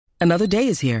Another day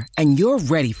is here, and you're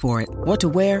ready for it. What to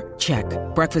wear? Check.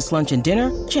 Breakfast, lunch, and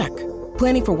dinner? Check.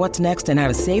 Planning for what's next and how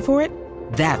to save for it?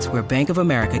 That's where Bank of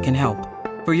America can help.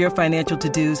 For your financial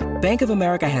to-dos, Bank of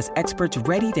America has experts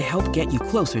ready to help get you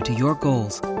closer to your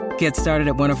goals. Get started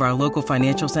at one of our local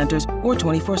financial centers or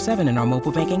 24/7 in our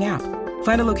mobile banking app.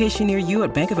 Find a location near you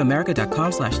at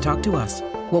bankofamerica.com/talktous.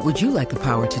 What would you like the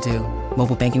power to do?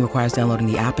 Mobile banking requires downloading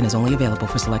the app and is only available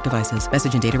for select devices.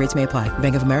 Message and data rates may apply.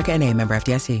 Bank of America N.A., member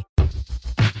FDIC.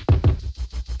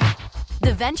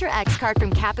 The Venture X card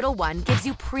from Capital One gives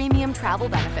you premium travel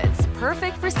benefits,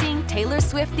 perfect for seeing Taylor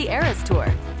Swift The Eras Tour.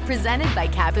 Presented by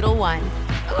Capital One.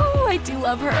 Ooh, I do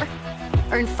love her.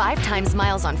 Earn 5 times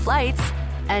miles on flights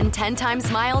and 10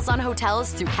 times miles on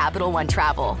hotels through Capital One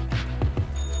Travel.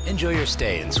 Enjoy your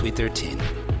stay in Suite 13.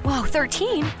 Whoa,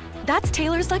 13? That's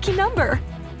Taylor's lucky number.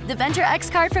 The Venture X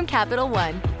card from Capital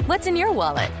One. What's in your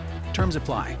wallet? Terms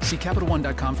apply. See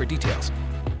CapitalOne.com for details.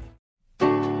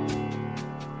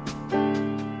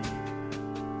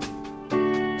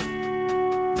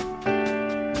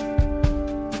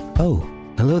 Oh,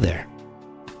 hello there.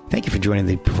 Thank you for joining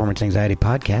the Performance Anxiety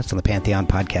Podcast on the Pantheon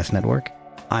Podcast Network.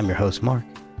 I'm your host, Mark.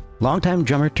 Longtime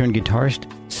drummer turned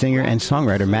guitarist, singer, and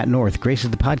songwriter Matt North graces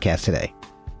the podcast today.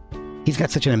 He's got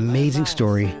such an amazing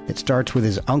story that starts with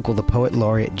his uncle, the poet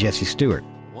laureate Jesse Stewart.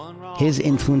 His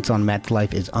influence on Matt's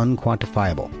life is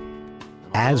unquantifiable,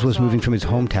 as was moving from his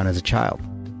hometown as a child.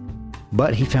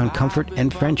 But he found comfort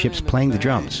and friendships playing the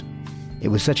drums. It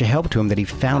was such a help to him that he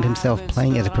found himself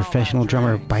playing as a professional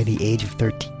drummer by the age of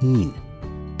 13.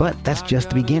 But that's just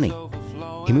the beginning.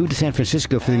 He moved to San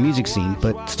Francisco for the music scene,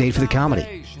 but stayed for the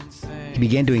comedy. He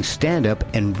began doing stand-up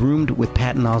and roomed with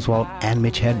Patton Oswalt and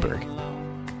Mitch Hedberg.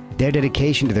 Their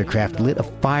dedication to their craft lit a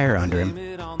fire under him,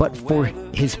 but for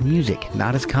his music,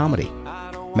 not his comedy.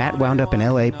 Matt wound up in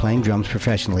LA playing drums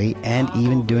professionally and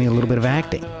even doing a little bit of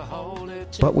acting.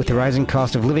 But with the rising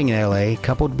cost of living in LA,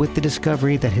 coupled with the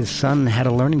discovery that his son had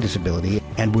a learning disability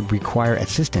and would require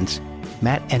assistance,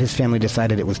 Matt and his family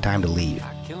decided it was time to leave.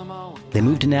 They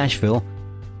moved to Nashville,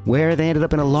 where they ended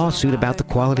up in a lawsuit about the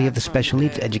quality of the special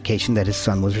needs education that his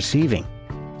son was receiving.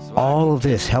 All of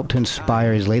this helped to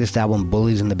inspire his latest album,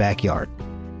 Bullies in the Backyard.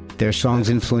 There are songs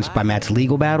influenced by Matt's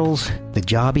legal battles, the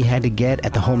job he had to get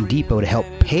at the Home Depot to help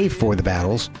pay for the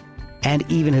battles, and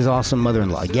even his awesome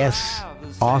mother-in-law. Yes,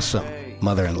 awesome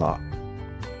mother-in-law.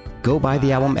 Go buy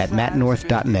the album at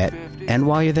mattnorth.net, and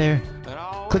while you're there,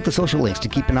 click the social links to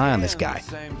keep an eye on this guy.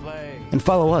 And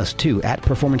follow us, too, at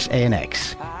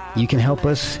PerformanceANX. You can help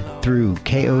us through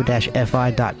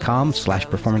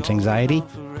ko-fi.com/performanceanxiety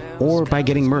or by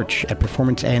getting merch at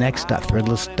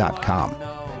performanceanx.threadless.com.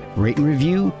 Rate and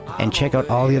review, and check out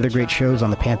all the other great shows on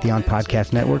the Pantheon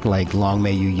Podcast Network like Long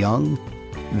May You Young,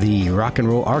 The Rock and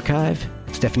Roll Archive,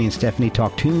 Stephanie and Stephanie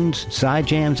Talk Tunes, Side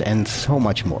Jams, and so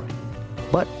much more.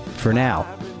 But for now,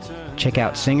 check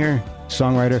out singer,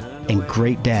 songwriter, and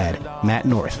great dad, Matt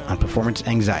North on Performance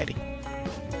Anxiety.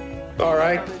 All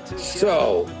right,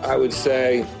 so I would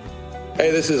say, hey,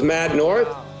 this is Matt North,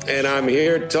 and I'm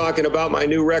here talking about my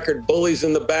new record, Bullies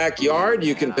in the Backyard.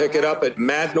 You can pick it up at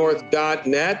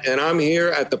mattnorth.net, and I'm here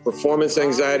at the Performance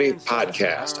Anxiety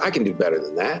Podcast. I can do better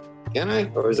than that, can I?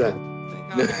 Or is that?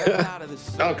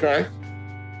 Okay.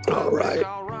 All right,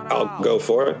 I'll go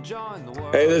for it.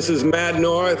 Hey, this is Matt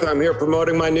North. I'm here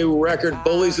promoting my new record,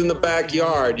 Bullies in the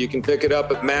Backyard. You can pick it up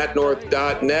at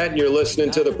mattnorth.net, and you're listening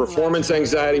to the Performance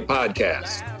Anxiety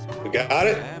Podcast. You got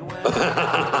it?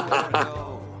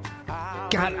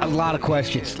 Got a lot of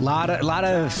questions, a lot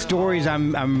of stories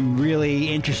I'm really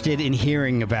interested in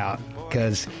hearing about,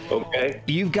 because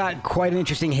you've got quite an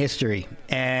interesting history,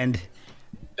 and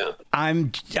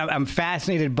I'm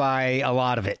fascinated by a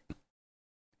lot of it.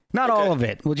 Not all of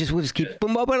it. We'll just keep, but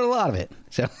a lot of it.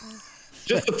 So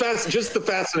just the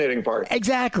fascinating part.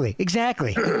 Exactly.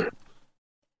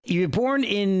 You were born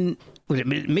in, was it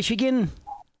Michigan?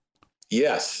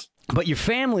 Yes. But your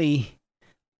family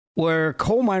were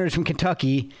coal miners from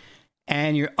Kentucky,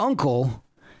 and your uncle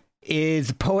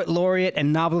is poet laureate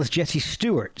and novelist Jesse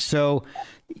Stewart. So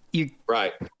your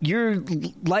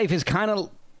life is kind of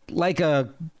like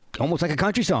almost like a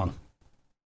country song.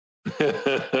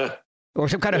 Or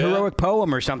some kind of heroic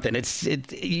poem or something.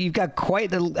 You've got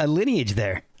quite a lineage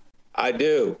there. I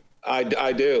do.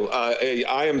 I do.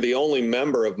 I am the only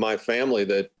member of my family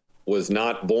that was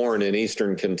not born in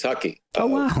Eastern Kentucky. Oh,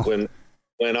 wow.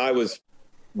 When I was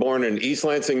born in East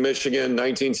Lansing, Michigan,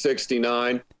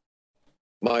 1969,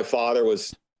 my father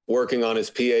was working on his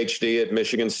PhD at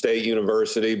Michigan State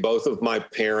University. Both of my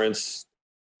parents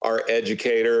are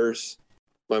educators.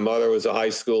 My mother was a high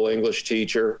school English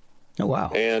teacher. Oh,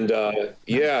 wow. And,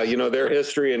 their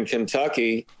history in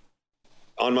Kentucky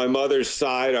on my mother's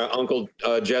side, our Uncle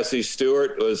Jesse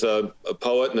Stewart was a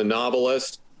poet and a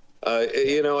novelist.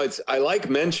 I like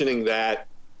mentioning that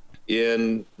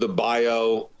in the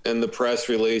bio and the press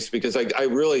release, because I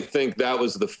really think that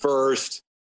was the first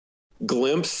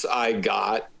glimpse I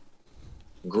got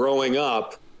growing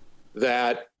up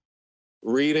that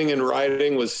reading and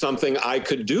writing was something I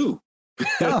could do.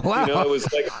 Oh, wow. It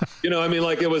was like,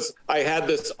 I had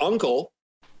this uncle,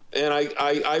 and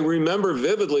I remember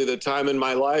vividly the time in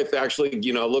my life actually,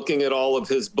 looking at all of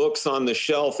his books on the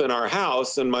shelf in our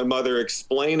house and my mother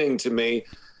explaining to me,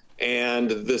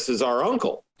 and this is our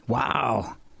uncle.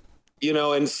 Wow.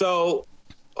 And so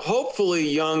hopefully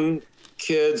young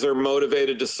kids are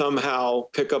motivated to somehow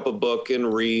pick up a book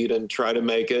and read and try to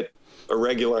make it a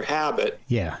regular habit.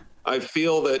 Yeah. I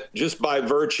feel that just by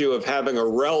virtue of having a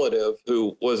relative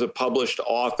who was a published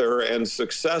author and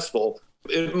successful,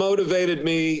 it motivated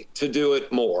me to do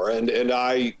it more. And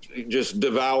I just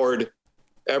devoured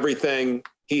everything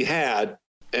he had.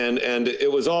 And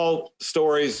it was all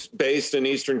stories based in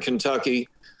Eastern Kentucky.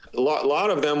 A lot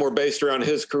of them were based around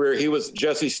his career.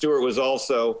 Jesse Stewart was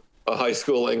also a high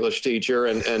school English teacher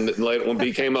and later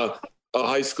became a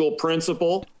high school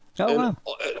principal. Oh, and wow.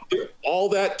 All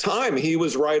that time he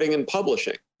was writing and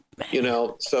publishing,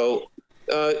 so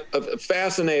a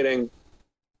fascinating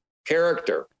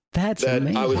character That's that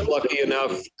amazing. I was lucky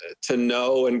enough to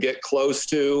know and get close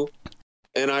to.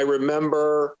 And I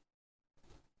remember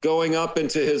going up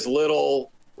into his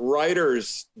little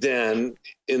writer's den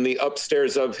in the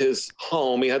upstairs of his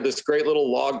home. He had this great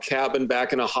little log cabin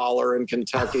back in a holler in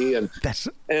Kentucky. And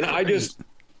I just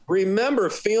remember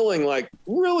feeling like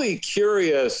really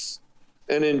curious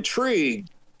and intrigued,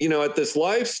 at this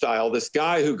lifestyle, this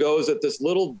guy who goes at this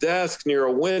little desk near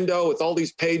a window with all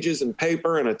these pages and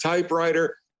paper and a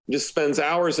typewriter, just spends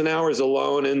hours and hours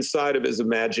alone inside of his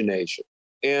imagination.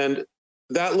 And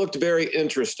that looked very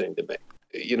interesting to me.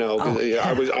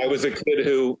 I was a kid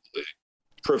who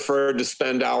preferred to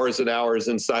spend hours and hours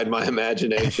inside my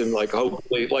imagination, like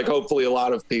hopefully a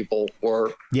lot of people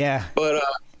were. Yeah.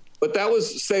 But that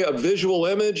was, say, a visual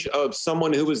image of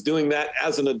someone who was doing that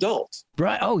as an adult.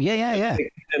 Right. Oh, yeah.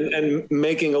 And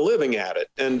making a living at it.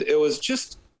 And it was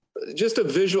just a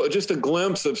visual, just a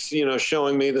glimpse of,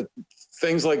 showing me that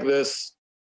things like this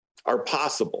are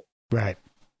possible. Right.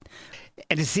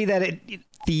 And to see that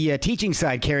the teaching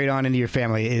side carried on into your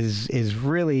family is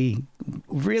really,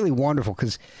 really wonderful,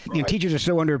 because teachers are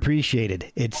so underappreciated.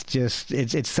 It's just,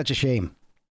 it's such a shame.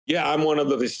 Yeah, I'm one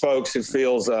of these folks who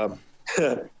feels the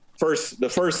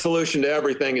first solution to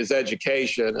everything is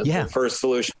education. And the first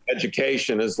solution to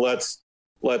education is let's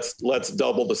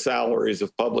double the salaries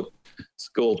of public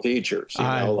school teachers.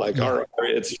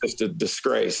 It's just a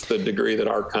disgrace, the degree that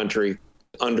our country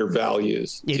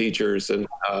undervalues teachers, and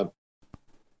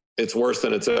it's worse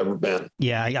than it's ever been.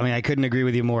 Yeah, I couldn't agree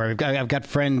with you more. I've got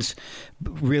friends,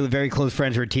 really very close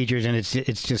friends who are teachers, and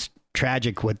it's just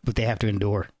tragic what they have to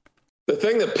endure. The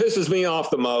thing that pisses me off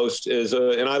the most is,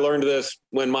 and I learned this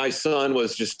when my son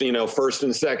was just, first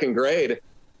and second grade,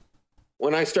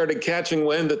 when I started catching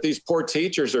wind that these poor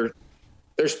teachers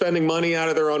they're spending money out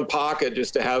of their own pocket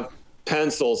just to have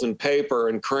pencils and paper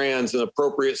and crayons and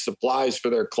appropriate supplies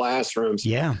for their classrooms.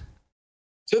 Yeah.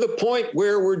 To the point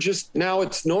where now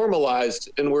it's normalized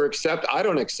and I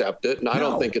don't accept it. And I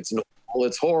don't think it's normal.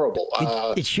 It's horrible.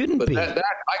 It shouldn't be. That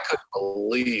I couldn't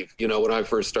believe, when I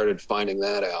first started finding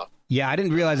that out. Yeah, I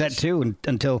didn't realize that too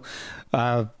until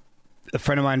a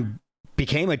friend of mine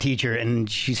became a teacher, and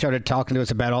she started talking to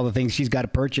us about all the things she's got to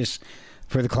purchase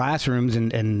for the classrooms,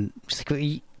 and she's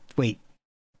like, wait,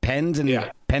 pens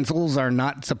and pencils are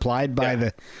not supplied by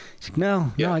the. She's like,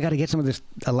 no, I got to get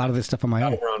a lot of this stuff on my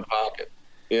own. Out of our own pocket.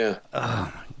 Yeah.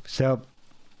 So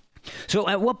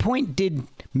at what point did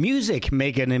music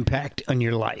make an impact on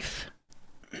your life?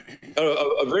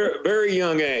 A very, very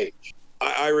young age.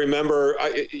 I remember,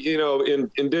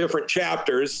 in different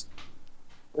chapters,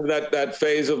 that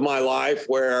phase of my life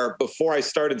where before I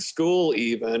started school,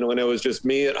 even when it was just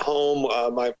me at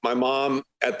home, my mom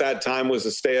at that time was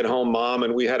a stay-at-home mom,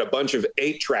 and we had a bunch of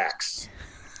 8-tracks.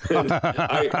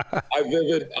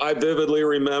 I vividly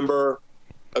remember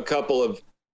a couple of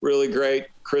really great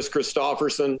Chris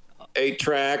Christopherson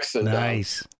 8-tracks and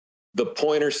nice. The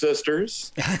Pointer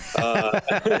Sisters.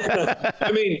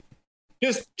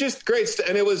 Just great stuff.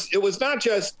 And it was not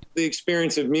just the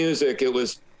experience of music. It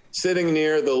was sitting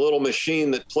near the little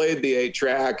machine that played the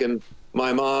 8-track and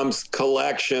my mom's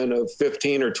collection of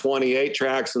 15 or 20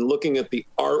 8-tracks and looking at the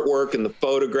artwork and the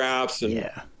photographs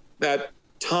and that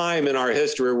time in our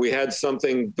history where we had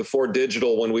something before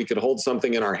digital when we could hold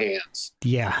something in our hands.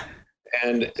 Yeah.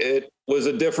 And it was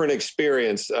a different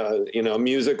experience.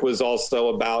 Music was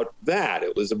also about that.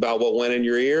 It was about what went in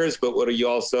your ears, but what you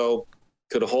also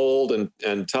could hold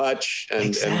and touch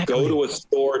and go to a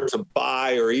store to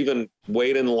buy, or even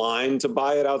wait in line to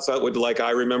buy it outside, like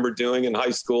I remember doing in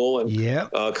high school and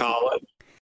college.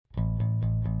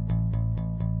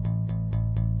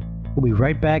 We'll be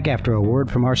right back after a word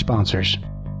from our sponsors.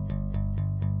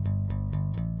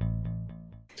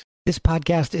 This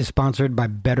podcast is sponsored by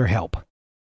BetterHelp.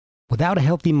 Without a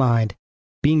healthy mind,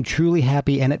 being truly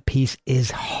happy and at peace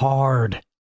is hard.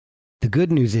 The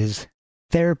good news is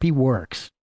therapy works.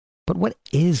 But what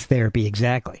is therapy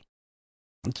exactly?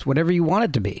 It's whatever you want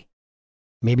it to be.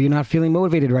 Maybe you're not feeling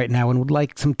motivated right now and would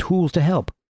like some tools to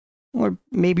help. Or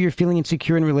maybe you're feeling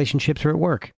insecure in relationships or at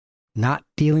work, not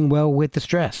dealing well with the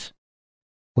stress.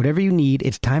 Whatever you need,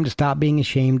 it's time to stop being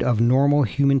ashamed of normal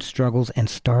human struggles and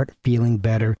start feeling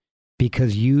better,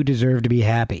 because you deserve to be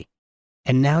happy.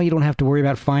 And now you don't have to worry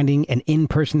about finding an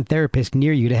in-person therapist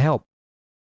near you to help.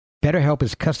 BetterHelp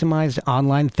is customized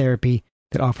online therapy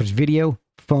that offers video,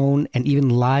 phone, and even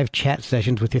live chat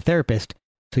sessions with your therapist,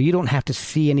 so you don't have to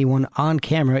see anyone on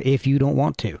camera if you don't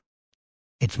want to.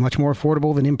 It's much more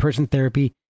affordable than in-person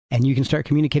therapy, and you can start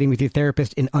communicating with your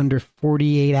therapist in under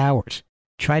 48 hours.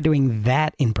 Try doing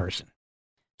that in person.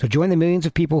 So join the millions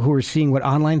of people who are seeing what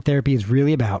online therapy is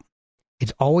really about.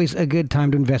 It's always a good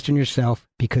time to invest in yourself,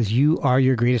 because you are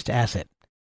your greatest asset.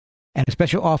 And a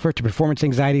special offer to Performance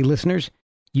Anxiety listeners: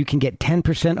 you can get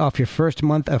 10% off your first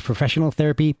month of professional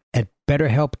therapy at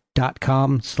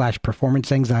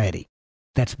betterhelp.com/performanceanxiety.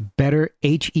 That's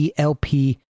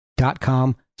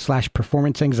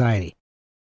betterhelp.com/performanceanxiety.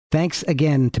 Thanks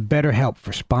again to BetterHelp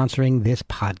for sponsoring this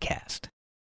podcast.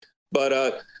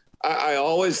 But I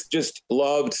always just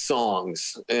loved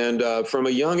songs. And from a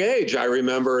young age, I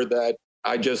remember that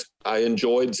I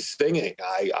enjoyed singing.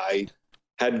 I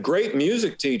had great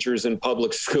music teachers in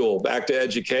public school, back to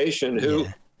education, who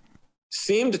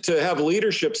seemed to have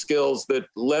leadership skills that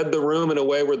led the room in a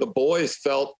way where the boys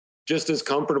felt just as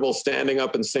comfortable standing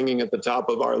up and singing at the top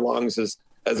of our lungs as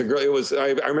a girl.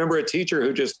 I remember a teacher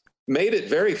who just made it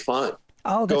very fun.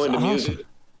 Oh, that's awesome.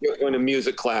 Going to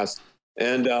music class.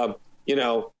 And,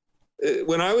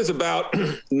 when I was about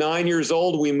 9 years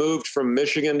old, we moved from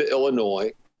Michigan to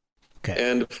Illinois.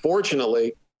 Okay. And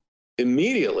fortunately,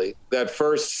 immediately that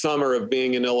first summer of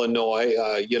being in Illinois,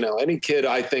 any kid,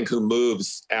 I think, who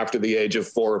moves after the age of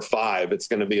 4 or 5, it's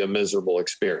going to be a miserable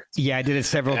experience. Yeah, I did it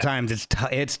several times. It's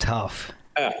tough.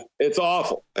 Yeah, it's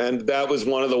awful. And that was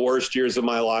one of the worst years of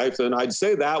my life. And I'd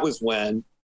say that was when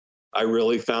I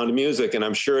really found music. And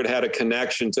I'm sure it had a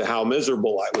connection to how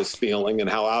miserable I was feeling and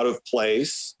how out of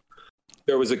place.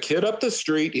 There was a kid up the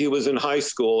street. He was in high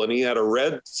school, and he had a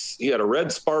red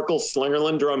Sparkle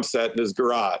Slingerland drum set in his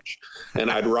garage.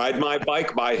 And I'd ride my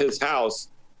bike by his house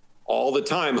all the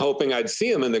time, hoping I'd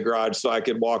see him in the garage so I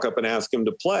could walk up and ask him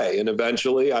to play. And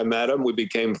eventually I met him. We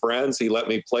became friends. He let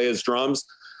me play his drums.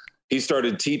 He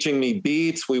started teaching me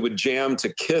beats. We would jam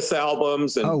to Kiss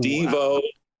albums and Devo. Wow.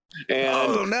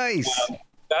 And nice.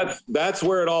 That's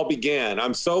where it all began.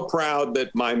 I'm so proud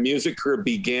that my music career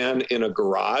began in a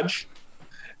garage.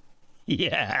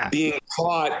 Yeah. Being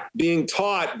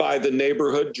taught by the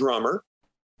neighborhood drummer,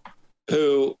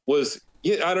 who was,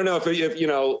 I don't know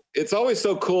if it's always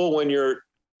so cool when you're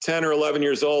 10 or 11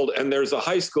 years old and there's a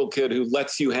high school kid who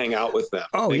lets you hang out with them.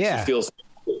 Oh, Makes yeah. you feel so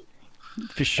cool.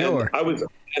 For sure.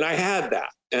 And I had that.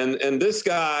 And this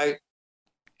guy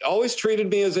always treated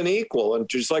me as an equal and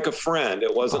just like a friend.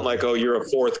 It wasn't like, oh, you're a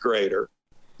 4th grader.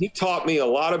 He taught me a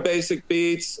lot of basic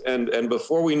beats. And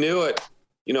before we knew it,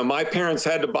 my parents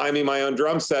had to buy me my own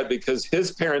drum set because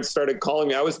his parents started calling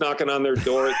me. I was knocking on their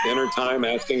door at dinner time,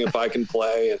 asking if I can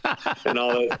play and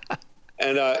all that.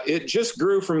 And it just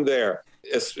grew from there.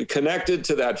 It's connected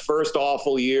to that first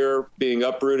awful year being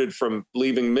uprooted from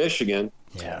leaving Michigan.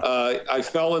 Yeah. I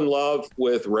fell in love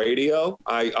with radio.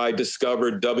 I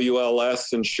discovered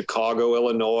WLS in Chicago,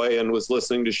 Illinois, and was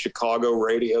listening to Chicago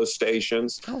radio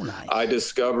stations. Oh, nice. I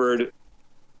discovered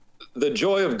the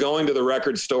joy of going to the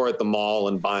record store at the mall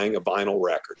and buying a vinyl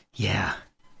record. Yeah.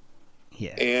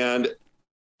 Yeah. And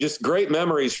just great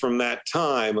memories from that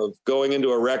time of going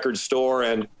into a record store,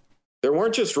 and there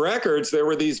weren't just records. There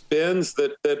were these bins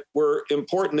that were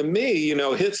important to me,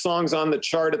 hit songs on the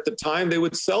chart at the time. They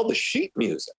would sell the sheet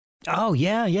music. Oh,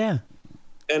 yeah, yeah.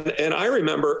 And I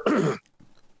remember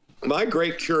my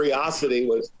great curiosity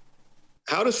was,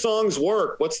 how do songs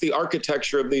work? What's the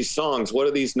architecture of these songs? What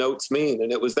do these notes mean?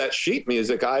 And it was that sheet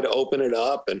music. I'd open it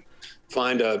up and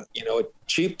find a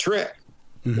Cheap Trick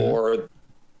or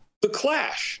The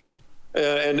Clash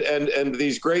and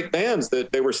these great bands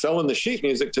that they were selling the sheet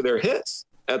music to their hits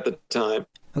at the time.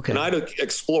 Okay. And I'd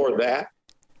explore that.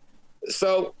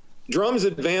 So drums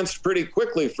advanced pretty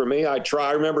quickly for me.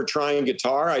 I remember trying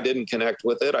guitar. I didn't connect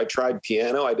with it. I tried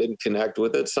piano. I didn't connect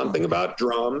with it. Something about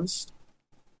drums.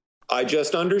 I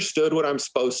just understood what I'm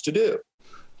supposed to do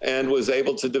and was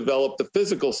able to develop the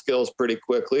physical skills pretty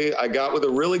quickly. I got with a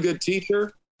really good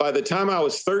teacher. By the time I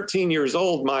was 13 years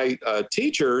old, my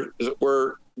teachers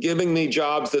were giving me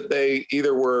jobs that they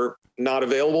either were not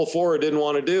available for or didn't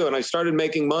want to do. And I started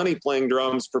making money playing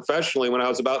drums professionally when I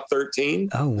was about 13.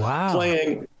 Oh, wow.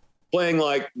 Playing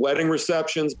like wedding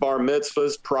receptions, bar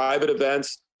mitzvahs, private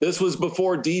events. This was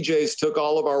before DJs took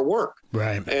all of our work.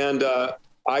 Right. And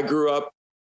I grew up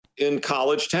in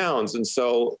college towns. And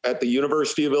so at the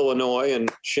University of Illinois in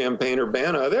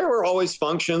Champaign-Urbana, there were always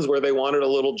functions where they wanted a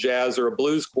little jazz or a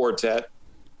blues quartet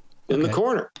in the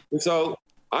corner. And so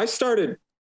I started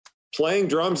playing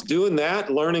drums, doing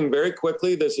that, learning very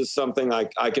quickly. This is something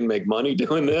I can make money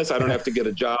doing this. I don't have to get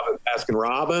a job at Baskin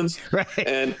Robbins. Right.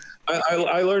 And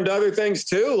I learned other things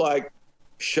too, like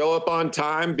show up on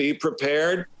time, be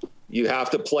prepared. You have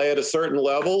to play at a certain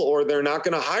level or they're not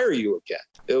going to hire you again.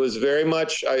 It was very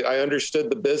much, I understood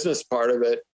the business part of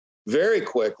it very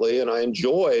quickly, and I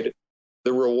enjoyed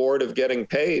the reward of getting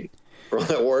paid for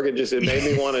that work. It made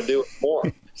me want to do it more.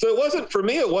 So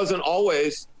it wasn't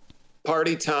always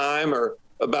party time or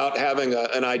about having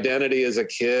an identity as a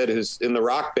kid who's in the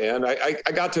rock band. I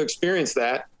got to experience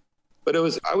that, but I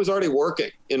was already working.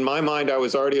 In my mind, I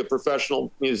was already a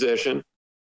professional musician,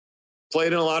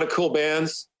 played in a lot of cool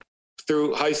bands.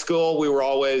 Through high school,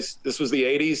 this was the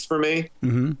 80s for me.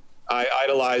 Mm-hmm. I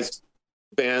idolized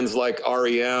bands like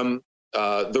REM,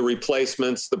 The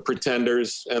Replacements, The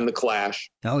Pretenders, and The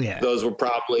Clash. Oh, yeah. Those were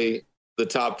probably the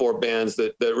top 4 bands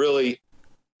that really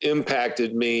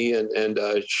impacted me and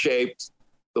shaped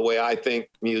the way I think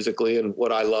musically and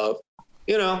what I love,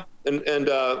 and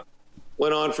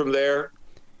went on from there.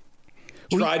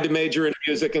 Tried to major in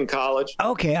music in college.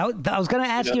 Okay, I was going to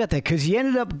ask you about that because you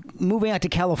ended up moving out to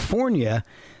California,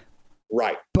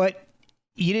 right? But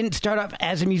you didn't start off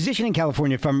as a musician in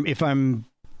California. If I'm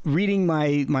reading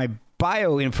my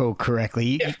bio info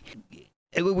correctly, yeah.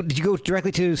 Did you go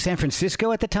directly to San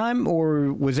Francisco at the time,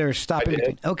 or was there a stop in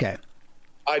between? Okay,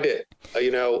 I did.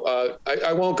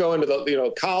 I won't go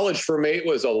into college for me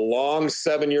was a long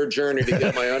 7-year journey to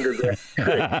get my undergrad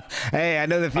degree. Hey, I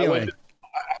know the feeling.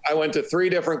 I went to 3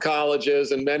 different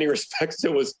colleges. In many respects,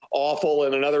 it was awful.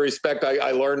 In another respect,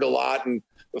 I learned a lot and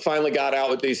finally got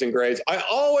out with decent grades. I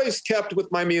always kept with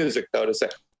my music, though, to say.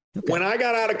 Okay. When I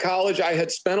got out of college, I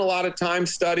had spent a lot of time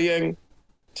studying,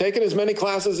 taking as many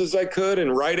classes as I could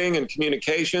in writing and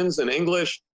communications and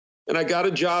English. And I got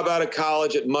a job out of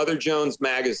college at Mother Jones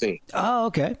Magazine. Oh,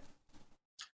 okay.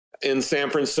 In San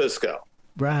Francisco.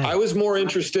 Right. I was more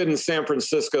interested in San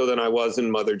Francisco than I was in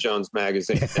Mother Jones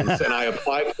Magazine. And I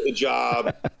applied for the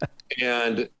job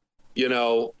and,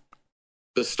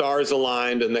 the stars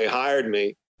aligned and they hired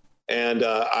me. And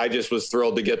I just was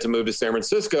thrilled to get to move to San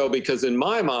Francisco because in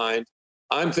my mind,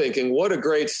 I'm thinking, what a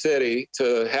great city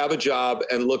to have a job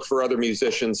and look for other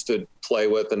musicians to play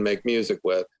with and make music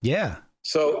with. Yeah.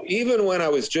 So even when I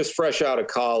was just fresh out of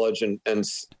college and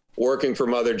working for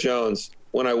Mother Jones,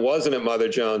 when I wasn't at Mother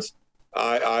Jones,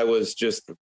 I was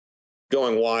just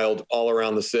going wild all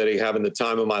around the city, having the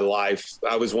time of my life.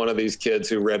 I was one of these kids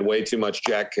who read way too much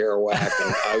Jack Kerouac,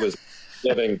 and I was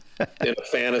living in a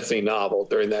fantasy novel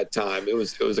during that time. It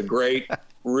was a great,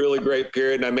 really great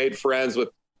period, and I made friends with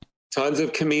tons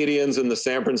of comedians in the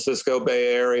San Francisco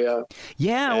Bay Area.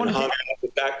 Yeah, and hung out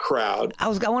with that crowd. I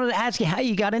wanted to ask you how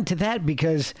you got into that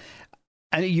because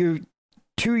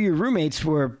two of your roommates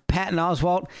were Patton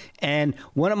Oswalt and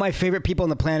one of my favorite people on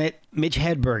the planet, Mitch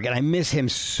Hedberg, and I miss him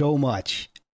so much.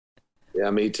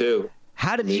 Yeah, me too.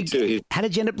 How did you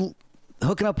end up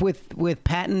hooking up with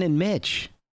Patton and Mitch?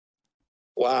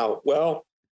 Wow. Well,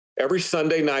 every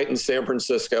Sunday night in San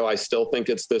Francisco, I still think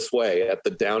it's this way at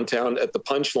the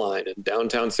Punchline in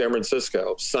downtown San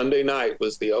Francisco. Sunday night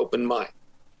was the open mic.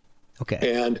 Okay.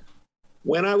 And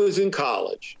when I was in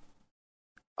college,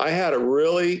 I had a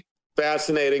really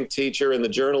fascinating teacher in the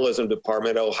journalism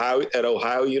department at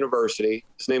Ohio University.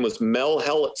 His name was Mel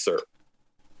Hellitzer.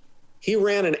 He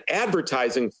ran an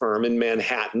advertising firm in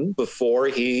Manhattan before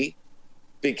he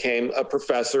became a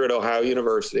professor at Ohio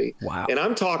University. Wow. And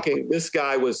I'm talking, this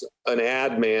guy was an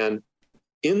ad man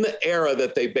in the era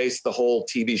that they based the whole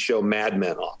TV show Mad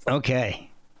Men off of. Okay.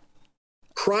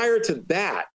 Prior to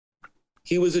that,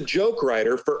 he was a joke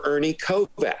writer for Ernie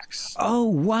Kovacs. Oh,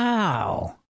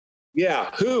 wow.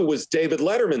 Yeah, who was David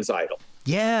Letterman's idol.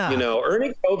 Yeah.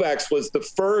 Ernie Kovacs was the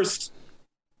first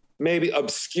maybe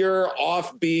obscure,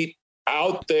 offbeat,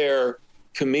 out there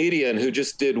comedian who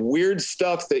just did weird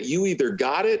stuff that you either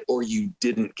got it or you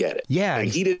didn't get it. Yeah. And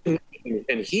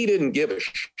he didn't give a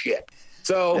shit.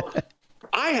 So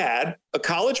I had a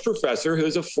college professor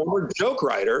who's a former joke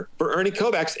writer for Ernie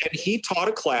Kovacs, and he taught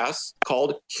a class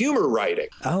called humor writing.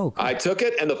 Oh, cool. I took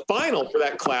it, and the final for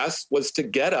that class was to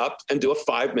get up and do a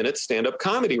 5-minute stand-up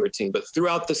comedy routine. But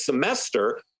throughout the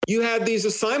semester, you had these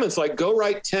assignments like go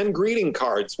write 10 greeting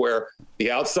cards where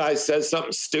the outside says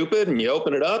something stupid and you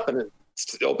open it up and it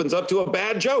opens up to a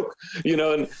bad joke,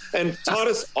 and taught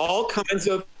us all kinds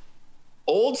of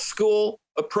old school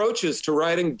approaches to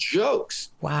writing jokes.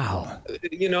 Wow.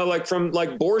 Like from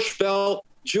Borscht Belt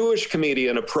Jewish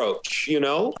comedian approach,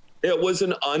 it was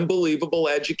an unbelievable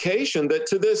education that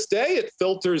to this day it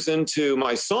filters into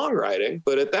my songwriting.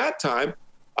 But at that time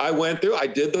I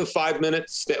did the 5-minute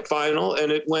final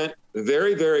and it went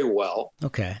very, very well.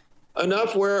 Okay.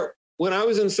 Enough where when I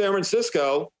was in San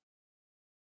Francisco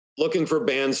looking for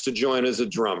bands to join as a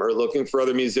drummer, looking for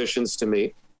other musicians to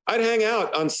meet, I'd hang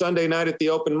out on Sunday night at the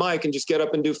open mic and just get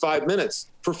up and do 5 minutes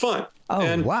for fun.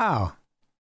 Oh, wow.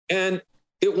 And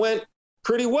it went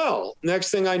pretty well.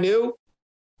 Next thing I knew,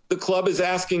 the club is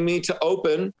asking me to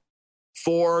open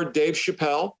for Dave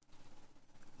Chappelle.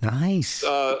 Nice.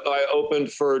 I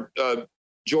opened for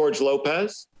George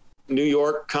Lopez, New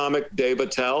York comic Dave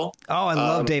Attell. Oh, I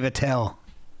love Dave Attell.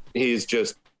 He's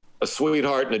just a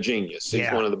sweetheart and a genius.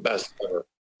 He's one of the best ever.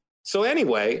 So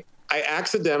anyway, I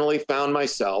accidentally found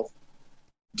myself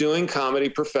doing comedy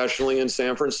professionally in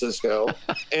San Francisco.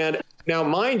 And now,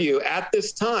 mind you, at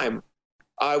this time,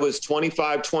 I was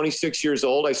 25, 26 years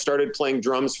old. I started playing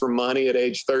drums for money at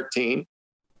age 13.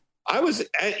 I was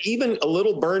even a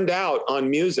little burned out on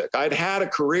music. I'd had a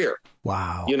career.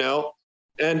 Wow.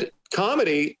 And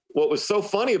comedy, what was so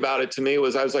funny about it to me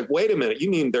was I was like, wait a minute, you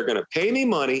mean they're going to pay me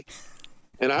money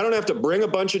and I don't have to bring a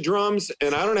bunch of drums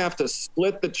and I don't have to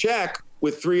split the check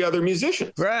with 3 other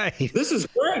musicians. Right. This is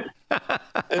great.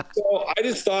 And so I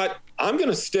just thought, I'm going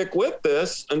to stick with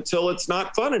this until it's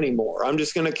not fun anymore. I'm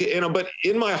just going to, but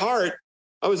in my heart,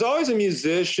 I was always a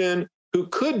musician who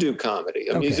could do comedy,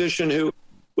 a musician who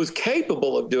was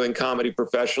capable of doing comedy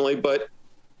professionally. But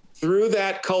through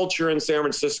that culture in San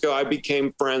Francisco, I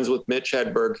became friends with Mitch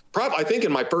Hedberg. I think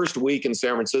in my first week in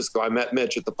San Francisco, I met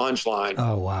Mitch at the Punchline.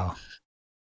 Oh, wow.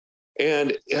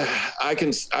 And I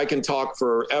can talk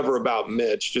forever about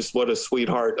Mitch, just what a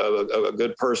sweetheart of a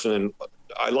good person. And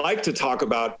I like to talk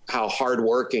about how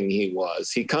hardworking he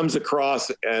was. He comes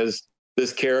across as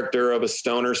this character of a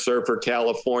stoner surfer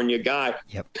California guy.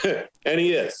 Yep. And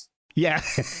he is. Yeah.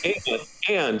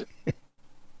 and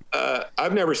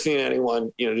I've never seen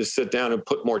anyone, just sit down and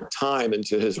put more time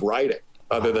into his writing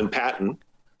other than Patton.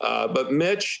 But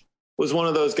Mitch was one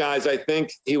of those guys. I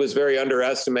think he was very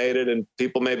underestimated and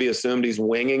people maybe assumed he's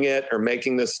winging it or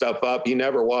making this stuff up. He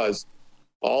never was.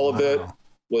 All of it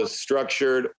was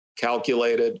structured,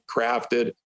 calculated,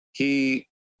 crafted. He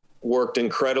worked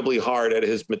incredibly hard at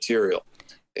his material.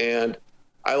 And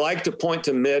I like to point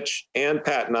to Mitch and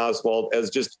Patton Oswalt as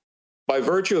just by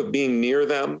virtue of being near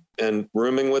them and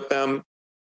rooming with them,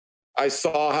 I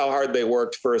saw how hard they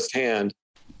worked firsthand.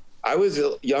 I was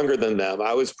younger than them.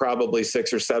 I was probably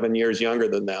 6 or 7 years younger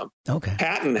than them. Okay.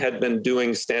 Patton had been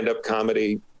doing stand-up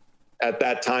comedy at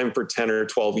that time for 10 or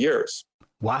 12 years.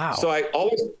 Wow. So I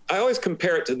always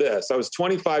compare it to this. I was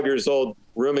 25 years old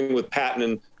rooming with Patton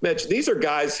and Mitch. These are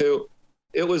guys who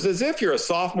it was as if you're a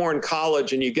sophomore in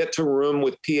college and you get to room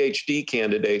with PhD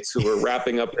candidates who are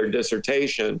wrapping up their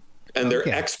dissertation and they're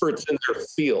experts in their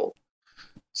field.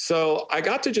 So I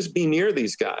got to just be near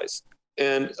these guys.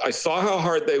 And I saw how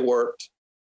hard they worked,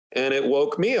 and it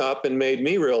woke me up and made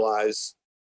me realize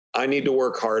I need to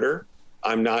work harder.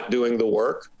 I'm not doing the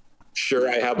work. Sure,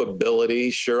 I have ability.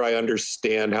 Sure, I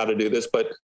understand how to do this.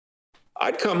 But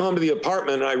I'd come home to the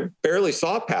apartment, and I barely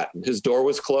saw Patton. His door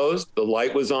was closed. The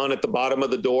light was on at the bottom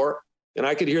of the door, and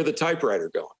I could hear the typewriter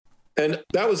going. And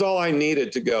that was all I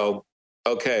needed to go,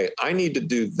 okay, I need to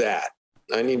do that.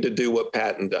 I need to do what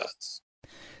Patton does.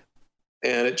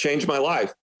 And it changed my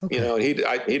life. Okay.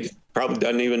 He probably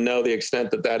doesn't even know the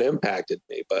extent that impacted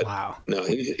me, but no,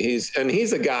 he's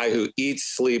a guy who eats,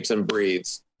 sleeps, and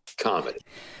breathes comedy.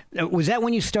 Was that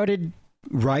when you started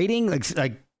writing? Like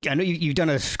I know you've done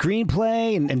a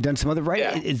screenplay and done some other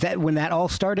writing. Yeah. Is that when that all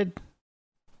started?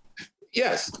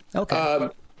 Yes. Okay.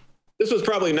 This was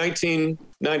probably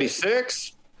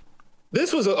 1996.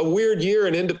 This was a weird year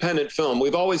in independent film.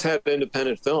 We've always had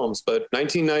independent films, but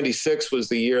 1996 was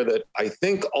the year that I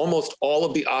think almost all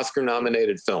of the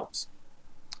Oscar-nominated films,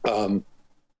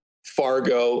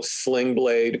 Fargo, Sling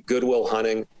Blade, Good Will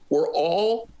Hunting, were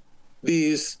all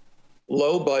these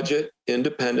low-budget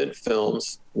independent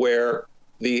films where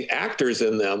the actors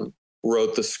in them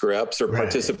wrote the scripts or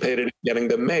participated in getting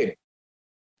them made.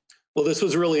 Well, this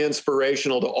was really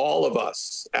inspirational to all of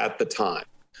us at the time.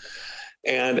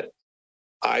 And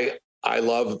I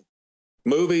love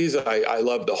movies. I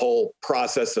love the whole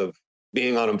process of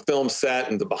being on a film set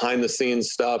and the behind the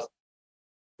scenes stuff.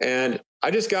 And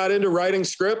I just got into writing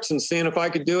scripts and seeing if I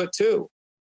could do it too.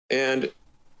 And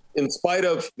in spite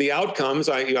of the outcomes,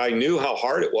 I knew how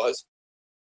hard it was.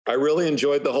 I really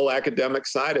enjoyed the whole academic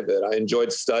side of it. I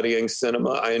enjoyed studying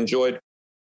cinema. I enjoyed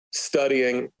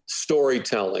studying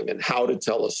storytelling and how to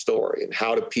tell a story and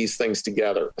how to piece things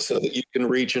together so that you can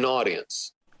reach an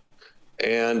audience.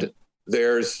 And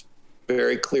there's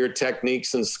very clear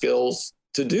techniques and skills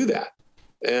to do that.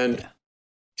 And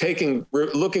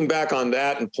looking back on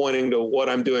that and pointing to what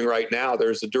I'm doing right now,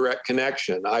 there's a direct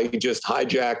connection. I just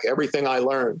hijack everything I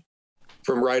learned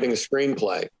from writing a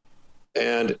screenplay.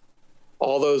 And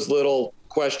all those little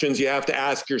questions you have to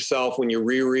ask yourself when you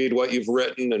reread what you've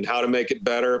written and how to make it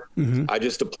better, I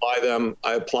just apply them.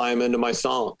 I apply them into my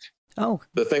song. Oh,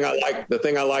 the thing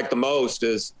I like the most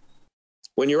is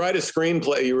when you write a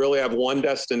screenplay, you really have one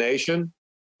destination,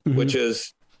 which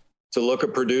is to look a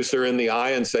producer in the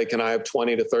eye and say, can I have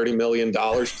 $20 to $30 million,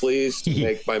 please, to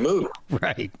make my movie?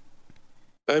 Right.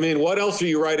 I mean, what else are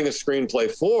you writing a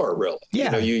screenplay for, really?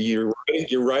 Yeah.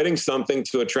 You're writing something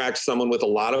to attract someone with a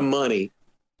lot of money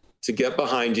to get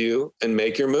behind you and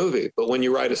make your movie. But when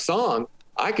you write a song,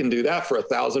 I can do that for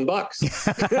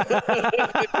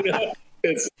 $1,000.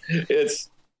 It's.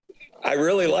 I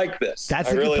really like this. That's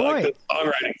I a really good point. like this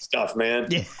songwriting stuff, man.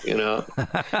 Yeah.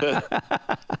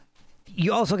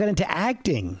 You also got into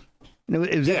acting.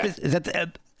 Was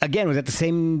that the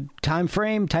same time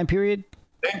period?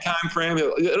 Same time frame.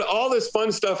 All this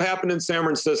fun stuff happened in San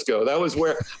Francisco. That was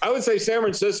where I would say San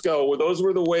Francisco, those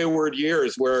were the wayward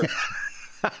years where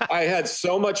I had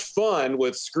so much fun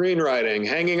with screenwriting,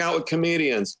 hanging out with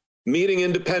comedians, meeting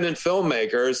independent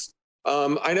filmmakers.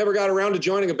 I never got around to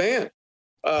joining a band.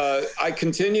 I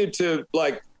continued to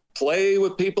play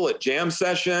with people at jam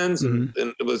sessions and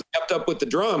was kept up with the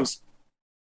drums.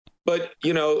 But,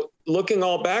 looking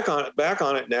all back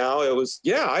on it now, it was,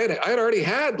 I had already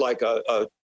had a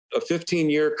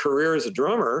 15-year career as a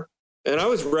drummer, and I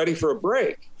was ready for a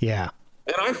break. Yeah.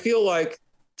 And I feel like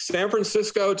San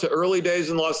Francisco to early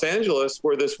days in Los Angeles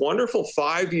were this wonderful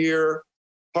 5-year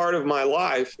part of my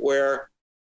life where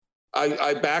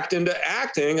I backed into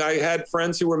acting. I had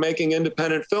friends who were making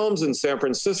independent films in San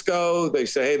Francisco. They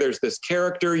say, hey, there's this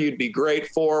character you'd be great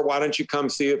for. Why don't you come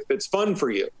see if it's fun for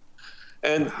you?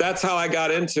 And that's how I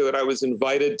got into it. I was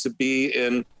invited to be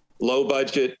in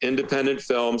low-budget independent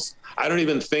films. I don't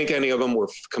even think any of them were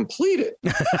completed.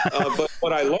 But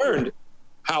what I learned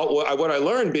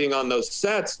being on those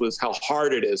sets was how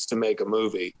hard it is to make a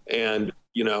movie, and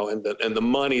the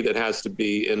money that has to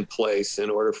be in place in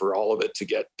order for all of it to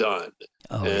get done.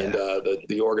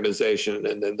 The organization,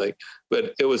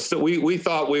 but it was we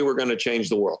thought we were going to change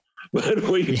the world. But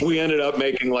we ended up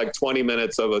making 20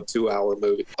 minutes of a 2-hour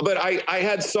movie. But I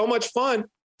had so much fun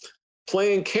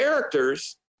playing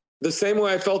characters. The same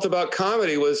way I felt about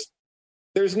comedy was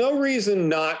there's no reason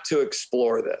not to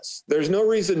explore this. There's no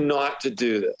reason not to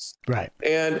do this. Right.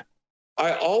 And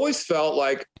I always felt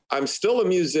like I'm still a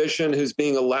musician who's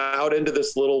being allowed into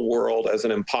this little world as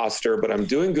an imposter, but I'm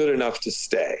doing good enough to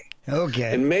stay.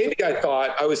 Okay. And maybe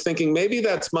I was thinking, maybe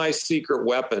that's my secret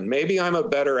weapon. Maybe I'm a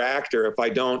better actor if I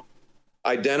don't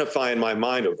identify in my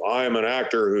mind of I am an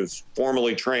actor who's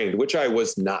formally trained, which I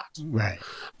was not. Right.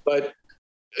 But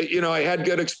I had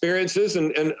good experiences,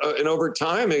 and over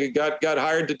time I got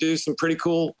hired to do some pretty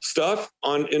cool stuff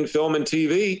in film and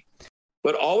TV,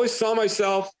 but always saw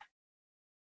myself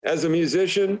as a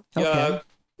musician. Okay.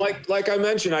 Like I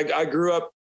mentioned, I grew up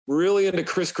really into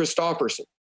Chris Christopherson,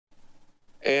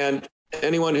 and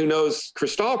anyone who knows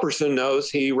Christopherson knows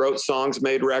he wrote songs,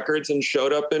 made records, and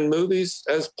showed up in movies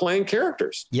as playing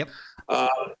characters. Yep.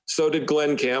 So did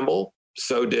Glenn Campbell.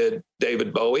 So did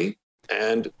David Bowie.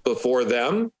 And before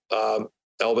them,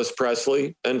 Elvis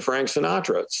Presley and Frank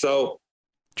Sinatra. So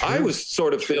True. I was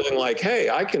sort of feeling like, hey,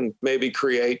 I can maybe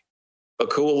create a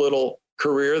cool little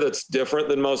career that's different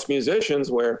than most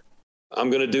musicians, where I'm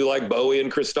going to do like Bowie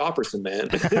and Christopherson, man.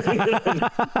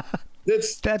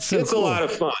 It's cool. A lot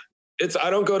of fun.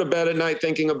 I don't go to bed at night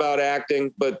thinking about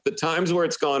acting, but the times where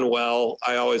it's gone well,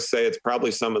 I always say it's probably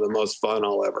some of the most fun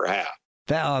I'll ever have.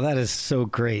 That is so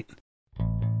great.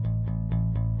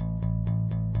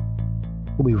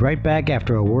 We'll be right back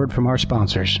after a word from our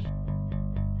sponsors.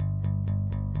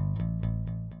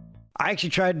 I actually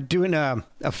tried doing a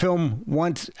film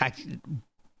once.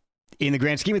 in the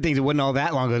grand scheme of things, it wasn't all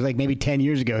that long ago. It was like maybe 10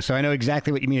 years ago. So I know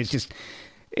exactly what you mean. It's just,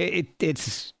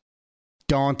 it's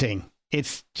daunting.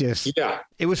 It's just,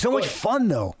 it was so much fun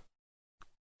though.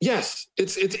 Yes.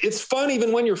 It's fun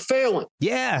even when you're failing.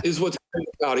 Yeah. Is what's great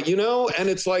about it, And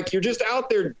it's like, you're just out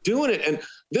there doing it. And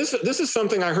this is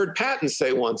something I heard Patton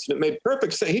say once, and it made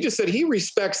perfect sense. He just said he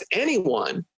respects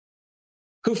anyone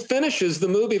who finishes the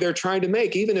movie they're trying to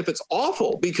make, even if it's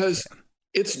awful, because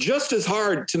it's just as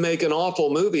hard to make an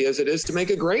awful movie as it is to make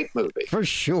a great movie. For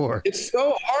sure. It's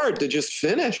so hard to just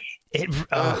finish.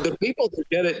 The people that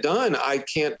get it done, I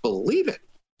can't believe it.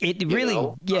 It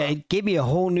really, it gave me a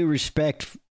whole new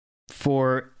respect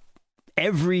for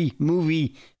every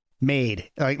movie made.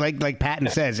 Like Patton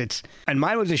says, and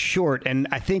mine was a short, and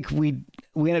I think we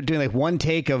ended up doing like one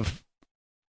take of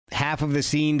half of the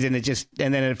scenes, and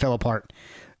then it fell apart.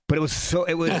 But it was so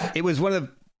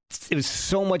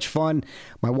much fun.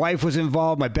 My wife was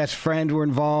involved. My best friend were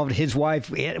involved. His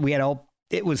wife.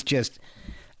 It was just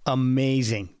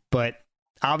amazing. But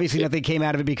obviously nothing came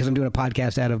out of it because I'm doing a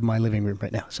podcast out of my living room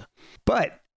right now. So,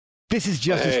 but this is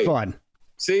just as fun.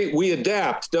 See, we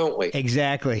adapt, don't we?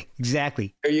 Exactly.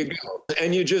 There you go.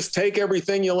 And you just take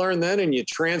everything you learn then and you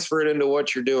transfer it into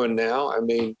what you're doing now. I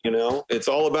mean, it's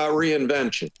all about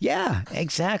reinvention. Yeah,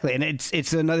 exactly. And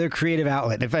it's another creative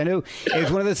outlet. If I know,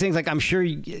 it's one of those things, like I'm sure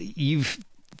you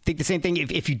think the same thing.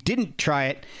 If you didn't try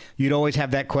it, you'd always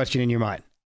have that question in your mind.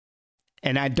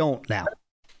 And I don't now.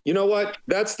 You know what?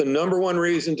 That's the number one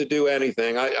reason to do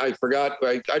anything. I forgot.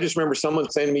 I just remember someone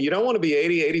saying to me, you don't want to be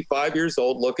 80, 85 years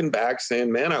old looking back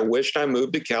saying, man, I wished I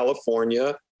moved to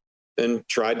California and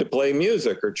tried to play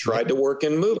music or tried to work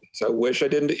in movies. I wish I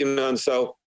didn't, and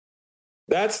so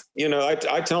that's,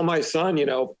 I tell my son,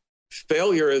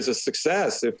 failure is a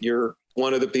success if you're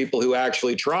one of the people who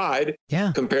actually tried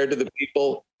compared to the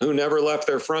people who never left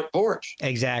their front porch.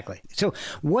 Exactly. So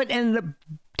what ended up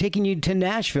taking you to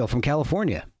Nashville from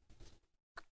California?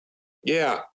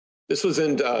 Yeah, this was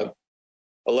in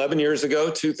 11 years ago,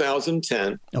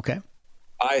 2010. Okay.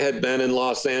 I had been in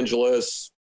Los Angeles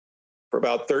for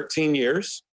about 13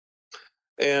 years.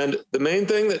 And the main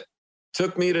thing that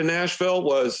took me to Nashville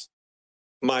was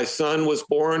my son was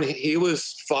born. He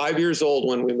was 5 years old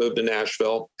when we moved to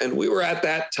Nashville. And we were at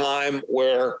that time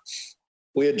where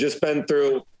we had just been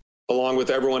through, along with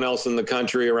everyone else in the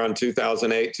country, around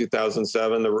 2008,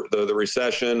 2007, the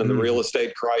recession and the real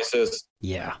estate crisis.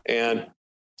 Yeah. And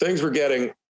things were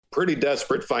getting pretty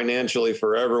desperate financially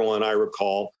for everyone, I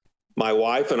recall. My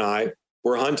wife and I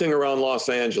were hunting around Los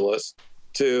Angeles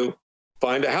to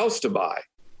find a house to buy.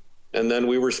 And then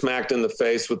we were smacked in the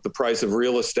face with the price of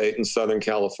real estate in Southern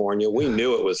California. We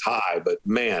knew it was high, but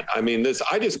man, I mean,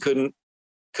 I just couldn't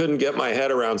get my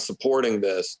head around supporting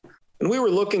this. And we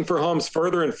were looking for homes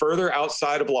further and further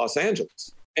outside of Los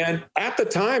Angeles. And at the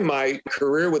time, my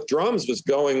career with drums was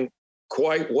going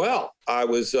quite well. I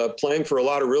was playing for a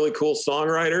lot of really cool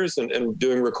songwriters and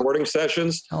doing recording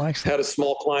sessions. Oh, excellent.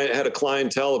 Had a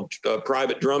clientele of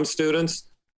private drum students,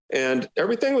 and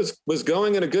everything was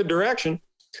going in a good direction.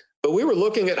 But we were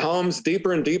looking at homes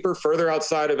deeper and deeper, further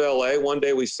outside of LA. One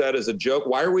day we said as a joke,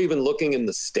 why are we even looking in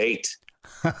the state?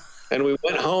 And we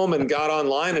went home and got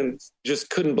online and just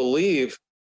couldn't believe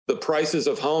the prices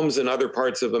of homes in other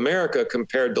parts of America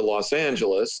compared to Los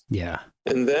Angeles. Yeah.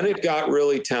 And then it got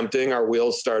really tempting. Our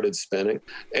wheels started spinning.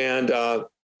 And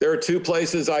there are two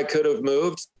places I could have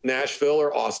moved, Nashville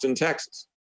or Austin, Texas.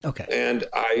 Okay. And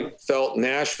I felt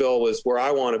Nashville was where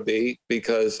I want to be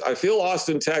because I feel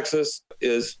Austin, Texas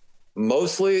is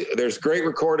mostly, there's great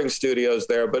recording studios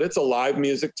there, but it's a live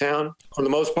music town for the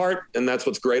most part. And that's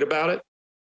what's great about it.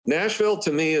 Nashville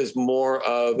to me is more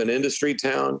of an industry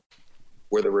town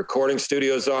where the recording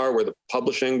studios are, where the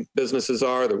publishing businesses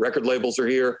are, the record labels are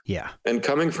here. Yeah. And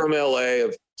coming from LA,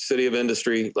 a city of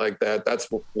industry like that, that's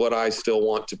what I still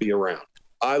want to be around.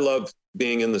 I love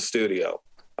being in the studio.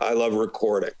 I love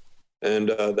recording. And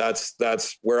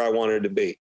that's where I wanted to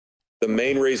be. The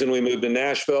main reason we moved to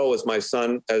Nashville was my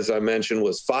son, as I mentioned,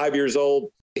 was 5 years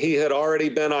old. He had already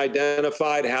been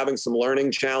identified having some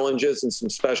learning challenges and some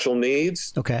special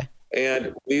needs. Okay.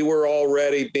 And we were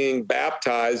already being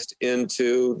baptized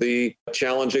into the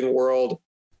challenging world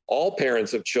all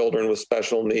parents of children with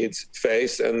special needs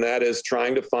face, and that is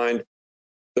trying to find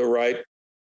the right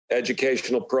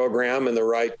educational program and the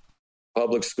right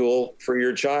public school for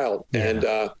your child. Yeah.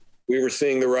 And we were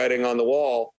seeing the writing on the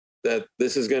wall that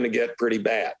this is going to get pretty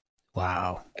bad.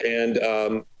 Wow.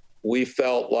 And we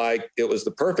felt like it was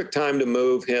the perfect time to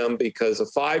move him because a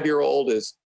 5-year-old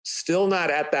is still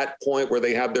not at that point where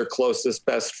they have their closest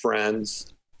best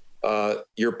friends.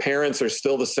 Your parents are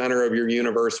still the center of your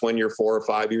universe when you're 4 or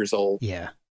 5 years old. Yeah.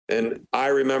 And I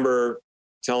remember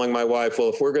telling my wife, well,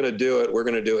 if we're going to do it, we're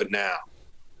going to do it now.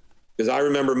 Because I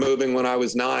remember moving when I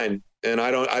was 9, and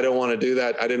I don't want to do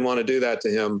that. I didn't want to do that to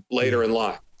him later in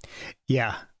life.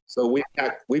 Yeah. So we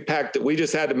packed it. We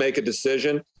just had to make a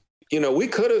decision. You know, we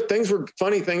could have,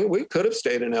 we could have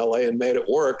stayed in LA and made it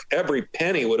work. Every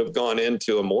penny would have gone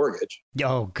into a mortgage.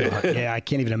 Oh God. Yeah. I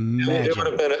can't even imagine.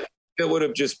 It would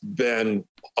have just been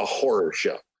a horror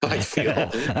show, I feel.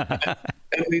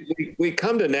 And we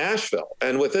come to Nashville,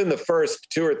 and within the first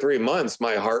 2 or 3 months,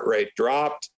 my heart rate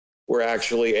dropped. We're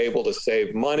actually able to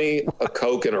save money. A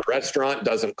Coke in a restaurant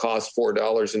doesn't cost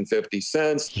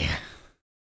 $4.50. Yeah.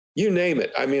 You name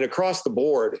it. I mean, across the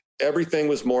board, everything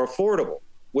was more affordable,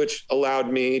 which allowed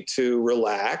me to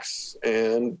relax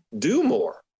and do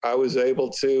more. I was able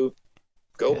to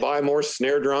go buy more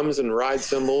snare drums and ride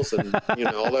cymbals and, you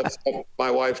know, all that stuff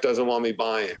my wife doesn't want me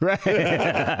buying. Right.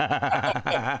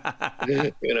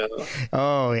 You know.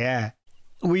 Oh, yeah.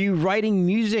 Were you writing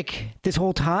music this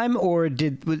whole time, or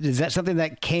is that something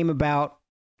that came about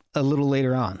a little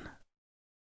later on?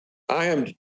 I am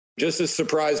just as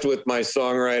surprised with my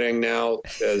songwriting now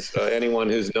as anyone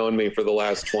who's known me for the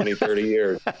last 20, 30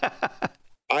 years.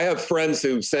 I have friends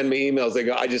who send me emails. They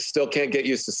go, I just still can't get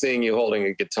used to seeing you holding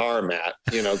a guitar, Matt,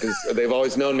 you know, because they've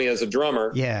always known me as a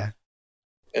drummer. Yeah.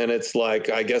 And it's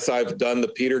like, I guess I've done the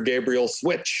Peter Gabriel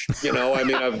switch, you know, I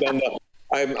mean,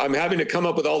 I'm having to come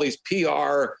up with all these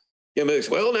PR gimmicks.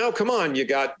 Well, now, come on. You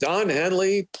got Don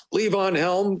Henley, Levon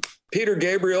Helm, Peter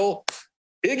Gabriel,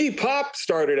 Iggy Pop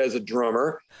started as a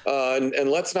drummer. And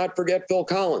let's not forget Phil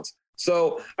Collins.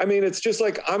 So, I mean, it's just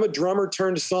like I'm a drummer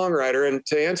turned songwriter. And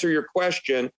to answer your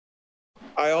question,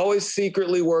 I always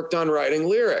secretly worked on writing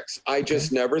lyrics. I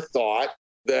just never thought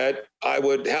that I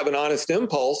would have an honest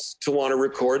impulse to want to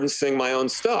record and sing my own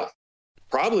stuff.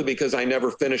 Probably because I never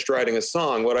finished writing a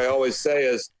song. What I always say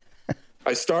is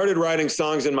I started writing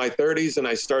songs in my 30s and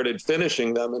I started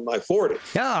finishing them in my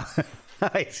 40s. Yeah,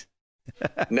 nice.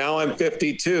 Now I'm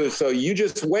 52. So you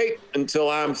just wait until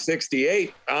I'm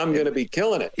 68. I'm going to be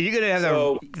killing it. You're going to have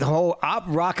the whole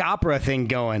rock opera thing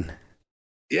going.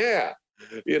 Yeah.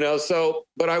 You know, so,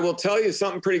 but I will tell you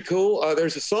something pretty cool.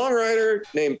 There's a songwriter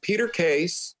named Peter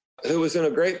Case who was in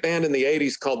a great band in the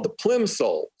 80s called the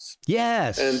Plimsouls.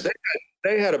 Yes. And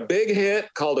they had a big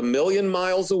hit called A Million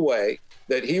Miles Away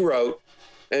that he wrote.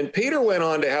 And Peter went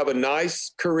on to have a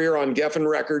nice career on Geffen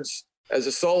Records as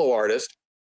a solo artist.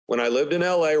 When I lived in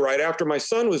LA, right after my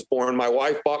son was born, my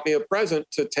wife bought me a present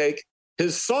to take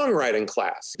his songwriting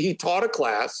class. He taught a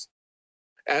class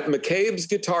at McCabe's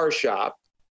Guitar Shop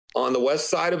on the west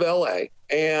side of LA.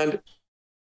 And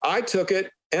I took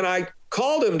it and I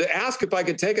called him to ask if I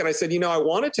could take it. I said, you know, I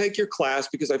want to take your class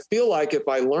because I feel like if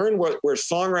I learn where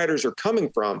songwriters are coming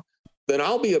from, then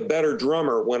I'll be a better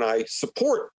drummer when I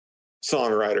support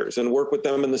songwriters and work with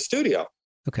them in the studio.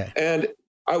 Okay. And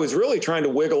I was really trying to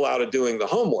wiggle out of doing the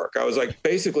homework. I was like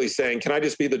basically saying, can I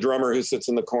just be the drummer who sits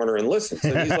in the corner and listens?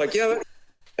 And he's like, yeah.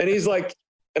 And he's like,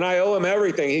 and I owe him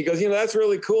everything. He goes, you know, that's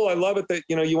really cool. I love it that,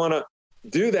 you know, you want to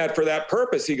do that for that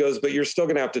purpose. He goes, but you're still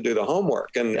going to have to do the homework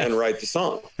and write the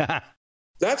song.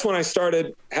 That's when I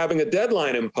started having a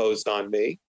deadline imposed on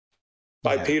me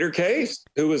by Peter Case,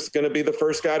 who was going to be the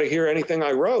first guy to hear anything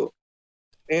I wrote.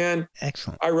 And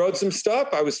excellent. I wrote some stuff.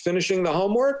 I was finishing the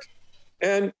homework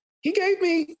and he gave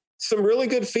me some really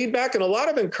good feedback and a lot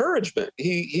of encouragement.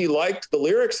 He liked the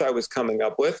lyrics I was coming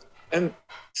up with. And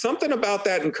something about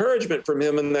that encouragement from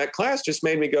him in that class just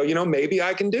made me go, you know, maybe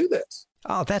I can do this.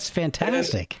 Oh, that's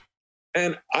fantastic.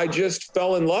 And I just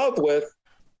fell in love with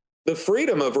the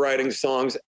freedom of writing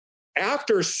songs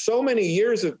after so many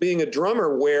years of being a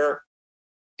drummer where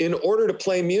in order to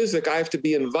play music, I have to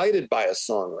be invited by a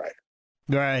songwriter.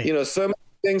 Right. You know, some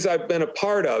things I've been a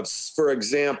part of, for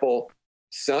example,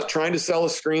 trying to sell a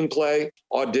screenplay,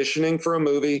 auditioning for a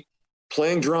movie,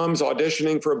 playing drums,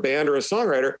 auditioning for a band or a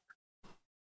songwriter.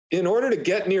 In order to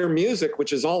get near music,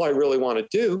 which is all I really want to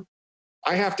do,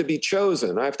 I have to be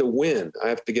chosen. I have to win. I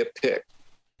have to get picked.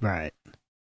 Right.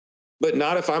 But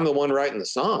not if I'm the one writing the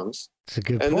songs. That's a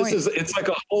good point. And it's like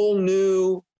a whole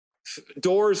new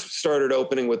doors started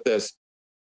opening with this.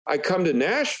 I come to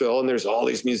Nashville and there's all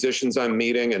these musicians I'm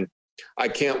meeting and I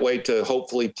can't wait to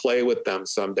hopefully play with them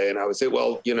someday. And I would say,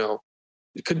 well, you know,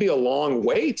 it could be a long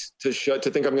wait to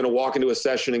think I'm going to walk into a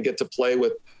session and get to play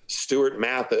with Stuart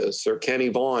Mathis or Kenny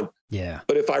Vaughan. Yeah.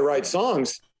 But if I write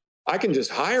songs, I can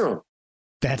just hire them.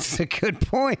 That's a good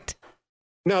point.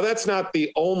 Now, that's not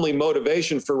the only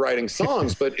motivation for writing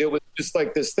songs, but it was just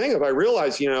like this thing of I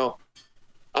realized, you know,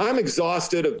 I'm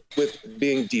exhausted with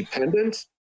being dependent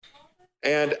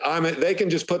And they can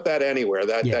just put that anywhere.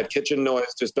 That kitchen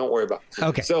noise, just don't worry about it.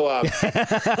 Okay. So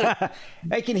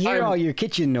I can hear all your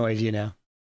kitchen noise, you know.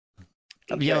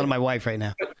 I'm yelling at my wife right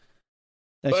now.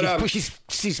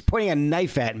 She's pointing a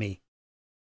knife at me.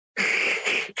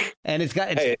 And it's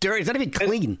dirty. It's not even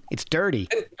clean. It's dirty.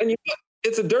 And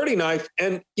it's a dirty knife.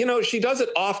 And, she does it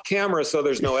off camera, so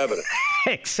there's no evidence.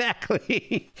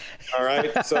 Exactly. All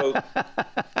right. So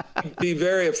be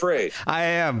very afraid. I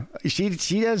am. She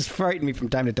does frighten me from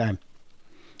time to time.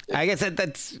 I guess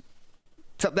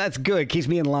that's good. Keeps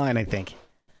me in line, I think.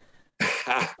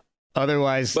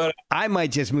 Otherwise, I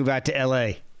might just move out to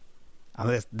L.A.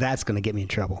 That's going to get me in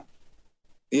trouble.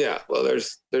 Yeah. Well,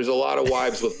 there's a lot of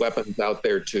wives with weapons out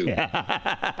there, too.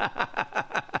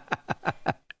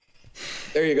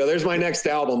 There you go. There's my next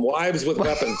album, Wives with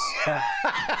Weapons.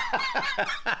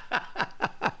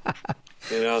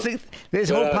 See, this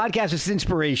whole podcast is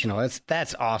inspirational.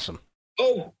 That's awesome.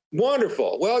 Oh,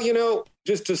 wonderful. Well,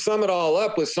 just to sum it all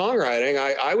up with songwriting,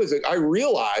 I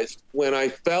realized when I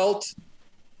felt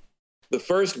the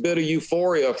first bit of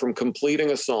euphoria from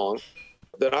completing a song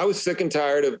that I was sick and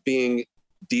tired of being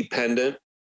dependent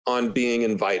on being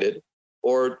invited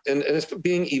and it's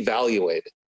being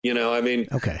evaluated.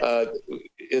 Okay.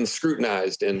 And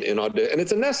scrutinized and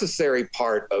it's a necessary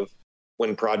part of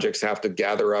when projects have to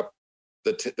gather up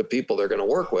the people they're going to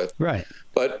work with. Right.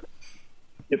 But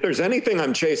if there's anything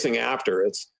I'm chasing after,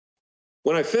 it's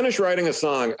when I finish writing a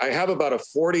song, I have about a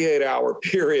 48-hour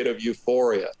period of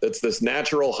euphoria. That's this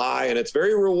natural high, and it's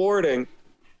very rewarding.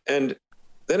 And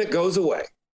then it goes away.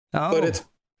 Oh. But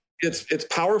it's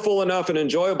powerful enough and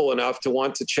enjoyable enough to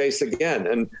want to chase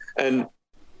again. And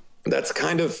that's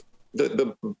kind of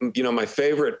the my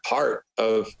favorite part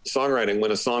of songwriting, when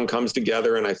a song comes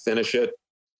together and I finish it.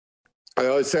 I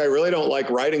always say I really don't like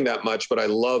writing that much, but I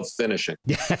love finishing.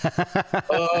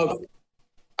 I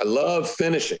love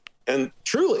finishing. And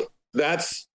truly,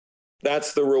 that's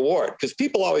the reward. Because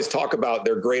people always talk about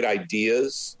their great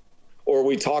ideas, or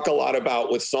we talk a lot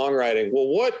about with songwriting, well,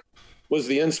 what was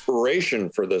the inspiration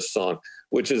for this song,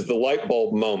 which is the light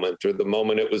bulb moment or the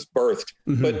moment it was birthed.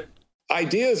 Mm-hmm. But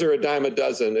ideas are a dime a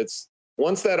dozen. It's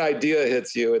once that idea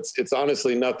hits you, it's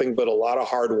honestly nothing but a lot of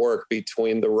hard work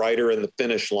between the writer and the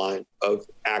finish line of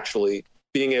actually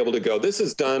being able to go, this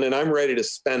is done, and I'm ready to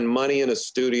spend money in a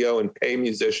studio and pay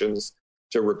musicians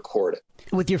to record it.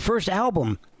 With your first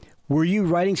album, were you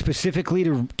writing specifically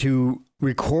to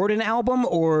record an album,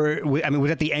 or was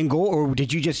that the end goal, or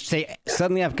did you just say,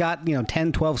 suddenly I've got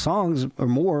 10, 12 songs or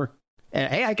more,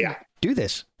 and hey, I can do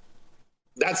this?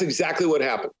 That's exactly what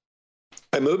happened.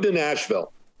 I moved to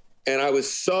Nashville, and I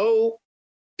was so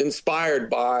inspired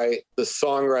by the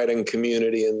songwriting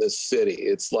community in this city.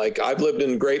 It's like I've lived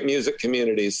in great music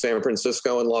communities, San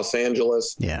Francisco and Los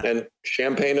Angeles, and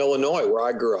Champaign, Illinois, where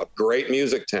I grew up, great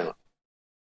music town.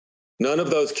 None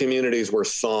of those communities were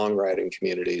songwriting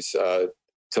communities,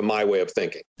 to my way of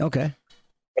thinking. Okay.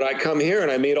 But I come here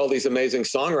and I meet all these amazing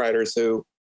songwriters who,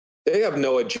 they have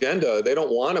no agenda. They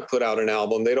don't want to put out an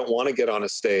album. They don't want to get on a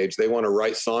stage. They want to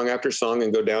write song after song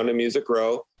and go down to Music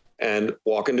Row and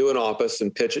walk into an office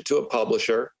and pitch it to a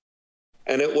publisher.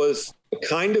 And it was a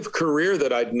kind of career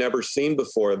that I'd never seen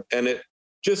before. And it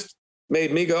just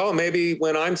made me go, oh, maybe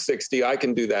when I'm 60, I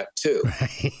can do that too.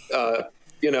 Right.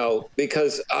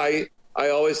 Because I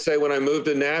always say when I moved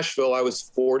to Nashville, I was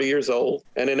 40 years old.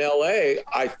 And in LA,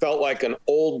 I felt like an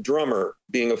old drummer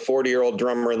being a 40-year-old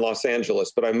drummer in Los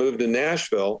Angeles. But I moved to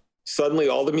Nashville. Suddenly,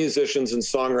 all the musicians and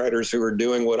songwriters who are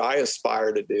doing what I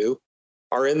aspire to do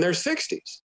are in their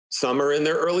 60s. Some are in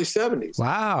their early 70s.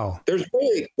 Wow. There's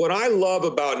really, what I love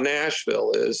about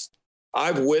Nashville is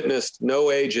I've witnessed no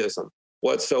ageism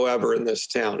whatsoever in this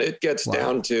town. It gets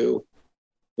down to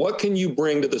what can you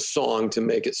bring to the song to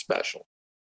make it special?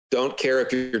 Don't care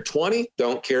if you're 20,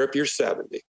 don't care if you're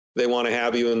 70. They want to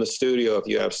have you in the studio if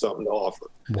you have something to offer.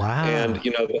 Wow. And,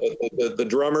 the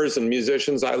drummers and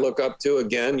musicians I look up to,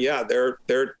 again,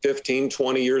 they're 15,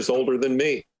 20 years older than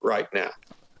me right now.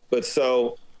 But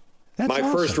so that's my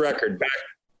awesome. First record,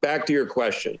 back to your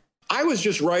question, I was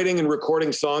just writing and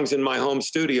recording songs in my home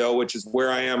studio, which is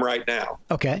where I am right now.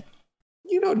 Okay.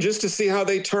 Just to see how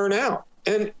they turn out.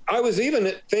 And I was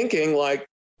even thinking like,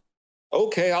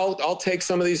 okay, I'll take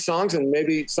some of these songs and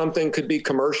maybe something could be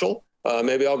commercial.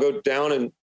 Maybe I'll go down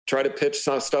and try to pitch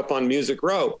some stuff on Music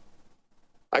Row.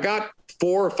 I got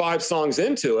 4 or 5 songs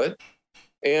into it,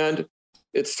 and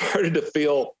it started to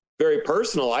feel very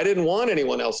personal. I didn't want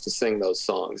anyone else to sing those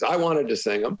songs. I wanted to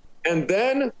sing them. And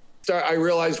then I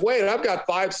realized, wait, I've got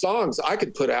 5 songs. I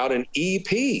could put out an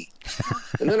EP.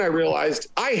 And then I realized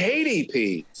I hate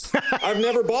EPs. I've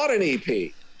never bought an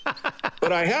EP.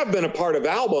 But I have been a part of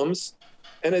albums.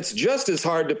 And it's just as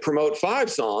hard to promote 5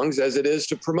 songs as it is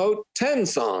to promote 10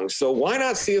 songs. So why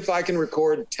not see if I can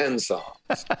record 10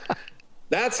 songs?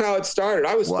 That's how it started.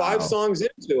 I was 5 songs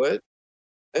into it,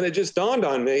 and it just dawned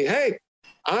on me, hey,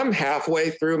 I'm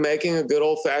halfway through making a good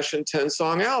old-fashioned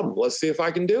 10-song album. Let's see if I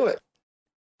can do it.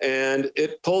 And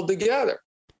it pulled together.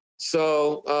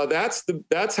 So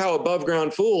that's how Above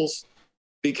Ground Fools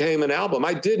became an album.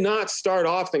 I did not start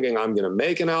off thinking I'm going to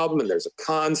make an album and there's a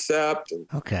concept and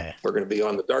we're going to be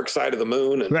on the dark side of the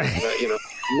moon and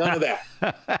none of that.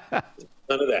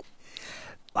 None of that.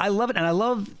 I love it, and I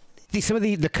love some of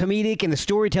the comedic and the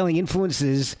storytelling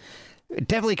influences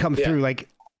definitely come through. Like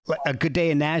A Good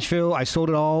Day in Nashville, I Sold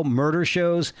It All, Murder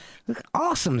Shows.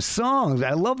 Awesome songs.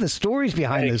 I love the stories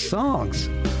behind those songs.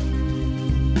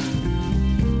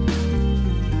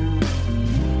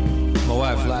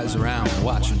 My wife lies around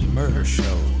watching murder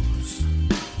shows.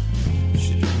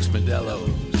 She drinks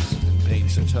Modelo's and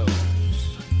paints her toes.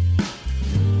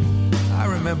 I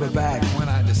remember back when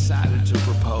I decided to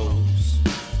propose.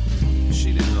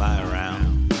 She didn't lie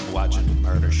around watching the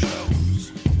murder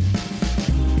shows.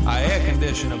 Our air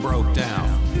conditioner broke down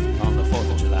on the 4th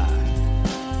of July.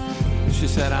 She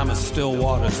said I'm a still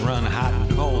waters run hot and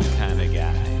cold kind of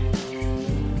guy.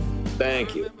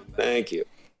 Thank you.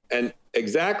 And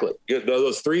exactly,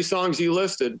 those 3 songs you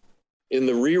listed in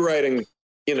the rewriting,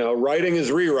 writing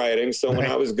is rewriting. So when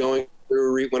I was going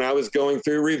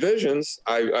through revisions,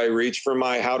 I reached for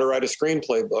my How to Write a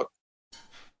Screenplay book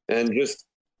and just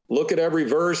look at every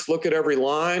verse, look at every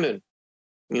line. And,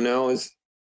 when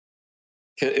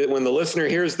the listener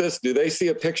hears this, do they see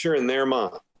a picture in their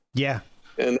mind? Yeah.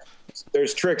 And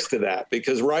there's tricks to that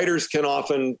because writers can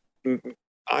often,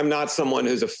 I'm not someone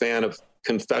who's a fan of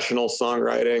confessional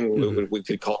songwriting. Mm-hmm. We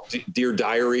could call it Dear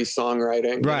Diary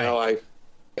songwriting. Right.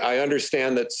 I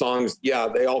understand that songs,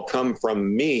 they all come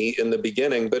from me in the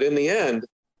beginning, but in the end,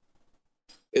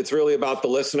 it's really about the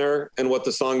listener and what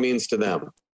the song means to them.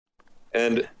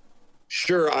 And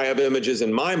sure, I have images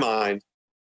in my mind,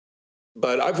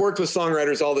 but I've worked with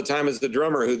songwriters all the time as the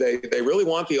drummer who they really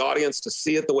want the audience to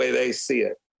see it the way they see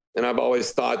it. And I've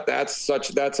always thought that's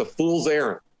a fool's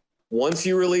errand. Once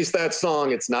you release that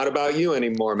song, it's not about you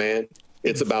anymore, man.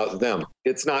 It's about them.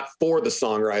 It's not for the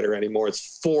songwriter anymore.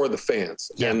 It's for the fans.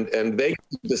 Yeah. And they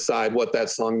decide what that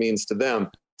song means to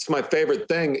them. It's my favorite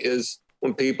thing is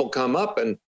when people come up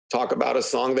and talk about a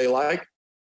song they like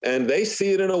and they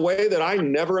see it in a way that I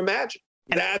never imagined.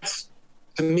 That's,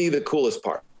 to me, the coolest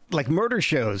part. Like Murder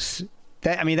Shows.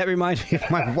 That reminds me of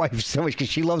my wife so much because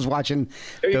she loves watching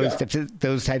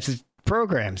those types of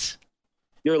programs.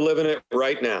 You're living it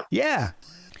right now. Yeah.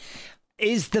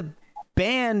 Is the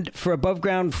band for Above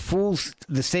Ground Fools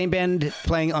the same band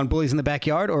playing on Bullies in the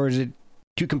Backyard, or is it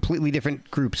 2 completely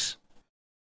different groups?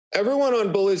 Everyone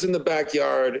on Bullies in the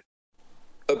Backyard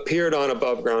appeared on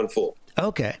Above Ground Fools.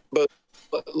 Okay. But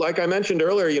like I mentioned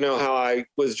earlier, how I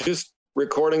was just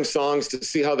recording songs to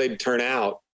see how they'd turn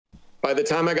out. By the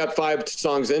time I got 5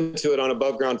 songs into it on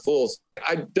Above Ground Fools,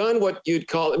 I'd done what you'd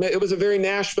call it was a very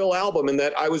Nashville album in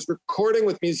that I was recording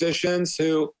with musicians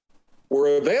who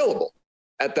were available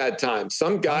at that time.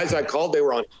 Some guys I called, they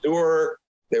were on tour,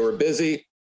 they were busy.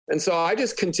 And so I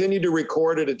just continued to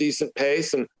record at a decent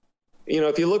pace. And,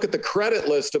 if you look at the credit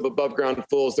list of Above Ground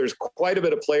Fools, there's quite a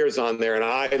bit of players on there. And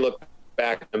I look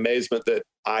back in amazement that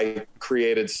I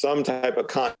created some type of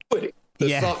continuity.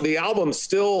 The album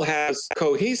still has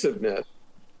cohesiveness,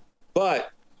 but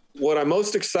what I'm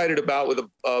most excited about with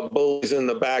Bullies in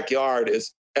the Backyard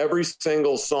is every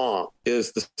single song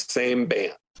is the same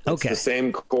band. It's the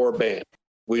same core band.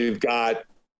 We've got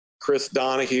Chris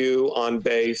Donahue on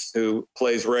bass, who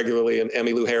plays regularly in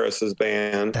Emmylou Harris's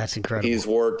band. That's incredible. He's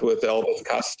worked with Elvis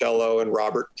Costello and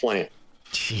Robert Plant.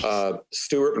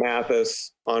 Stuart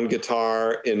Mathis on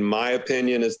guitar, in my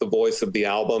opinion, is the voice of the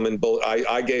album. And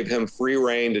I gave him free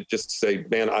rein to just say,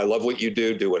 man, I love what you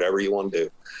do whatever you want to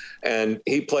do. And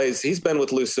he's been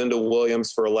with Lucinda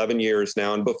Williams for 11 years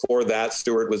now. And before that,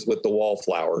 Stuart was with the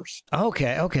Wallflowers.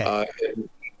 Okay.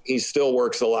 He still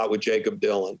works a lot with Jacob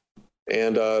Dylan.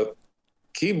 And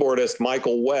keyboardist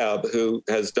Michael Webb, who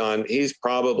he's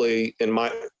probably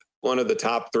one of the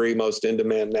top 3 most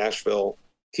in-demand Nashville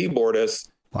keyboardists.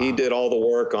 Wow. He did all the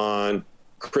work on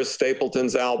Chris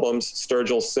Stapleton's albums,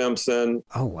 Sturgill Simpson.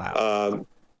 Oh, wow.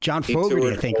 John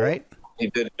Fogerty, I think, right? He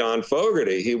did John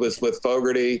Fogerty. He was with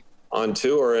Fogerty on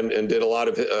tour and did a lot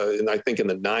of, I think in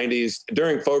the 90s,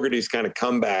 during Fogerty's kind of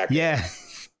comeback. Yeah.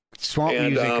 Swamp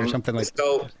music or something like that.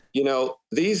 So,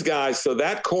 these guys, so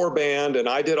that core band, and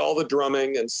I did all the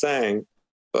drumming and sang.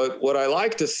 But what I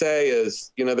like to say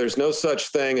is, there's no such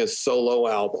thing as solo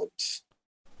albums.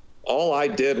 All I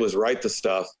did was write the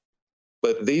stuff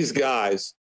but these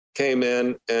guys came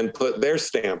in and put their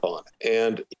stamp on it.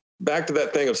 And back to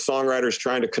that thing of songwriters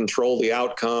trying to control the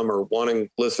outcome or wanting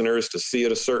listeners to see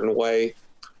it a certain way.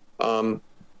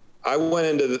 I went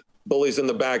into the Bullies in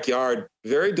the Backyard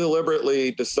very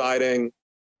deliberately deciding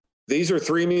these are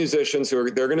three musicians they're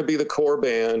going to be the core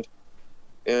band.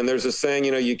 And there's a saying,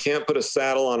 you can't put a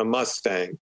saddle on a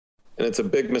Mustang. And it's a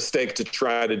big mistake to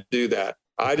try to do that.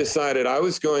 I decided I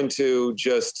was going to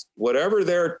just, whatever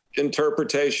their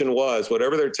interpretation was,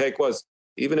 whatever their take was,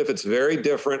 even if it's very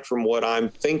different from what I'm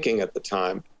thinking at the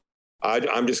time,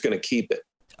 I'm just going to keep it.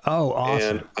 Oh,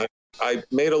 awesome. And I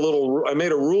made a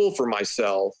rule for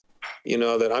myself,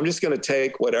 that I'm just going to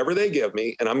take whatever they give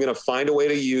me and I'm going to find a way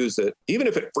to use it, even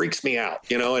if it freaks me out,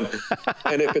 and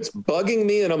if it's bugging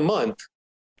me in a month,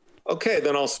 okay,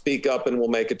 then I'll speak up and we'll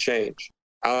make a change.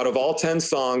 Out of all 10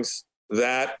 songs,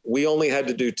 that we only had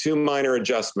to do 2 minor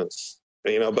adjustments,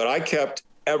 but I kept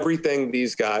everything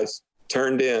these guys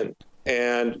turned in,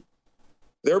 and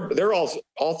they're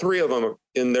all three of them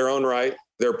in their own right.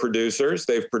 They're producers.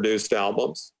 They've produced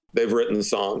albums. They've written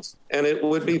songs, and it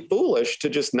would be foolish to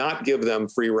just not give them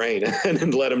free rein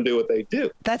and let them do what they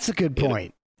do. That's a good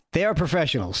point. They are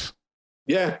professionals.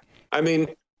 Yeah. I mean,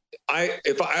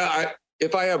 if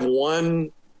I have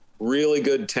one really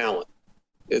good talent,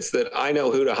 it's that I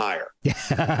know who to hire.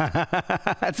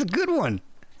 That's a good one.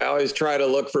 I always try to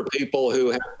look for people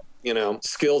who have,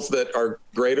 skills that are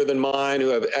greater than mine, who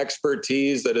have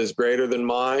expertise that is greater than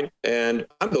mine. And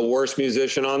I'm the worst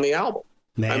musician on the album.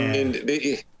 Man. I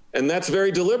mean, and that's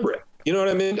very deliberate. You know what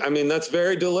I mean? I mean, that's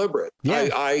very deliberate. Yeah.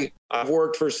 I've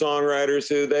worked for songwriters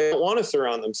who they don't want to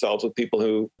surround themselves with people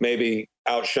who maybe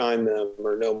outshine them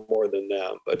or know more than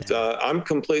them. But I'm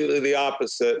completely the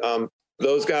opposite.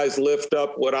 Those guys lift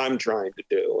up what I'm trying to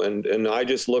do. And I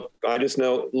just look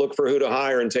for who to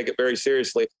hire and take it very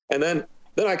seriously. And then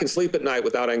I can sleep at night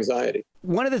without anxiety.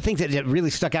 One of the things that really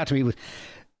stuck out to me was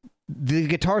the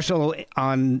guitar solo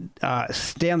on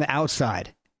Stay on the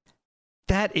Outside.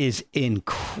 That is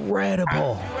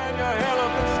incredible.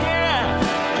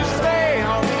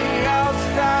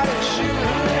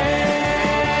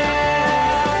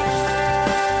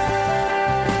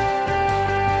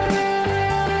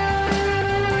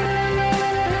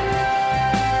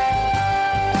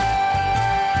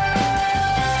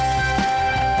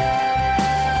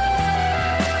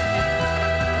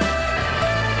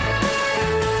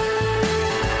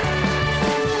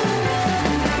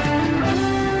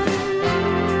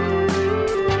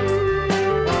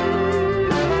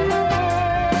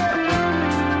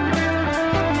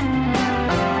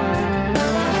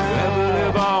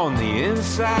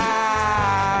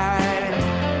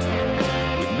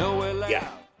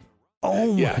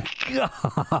 Oh my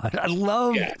God. I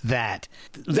love that.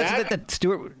 That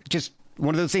Stuart, just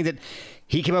one of those things that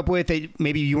he came up with that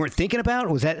maybe you weren't thinking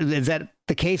about? Is that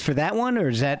the case for that one? Or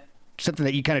is that something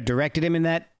that you kind of directed him in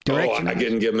that direction? I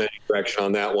didn't give him any direction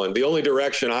on that one. The only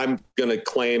direction I'm going to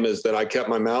claim is that I kept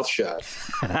my mouth shut.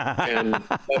 and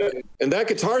that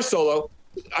guitar solo,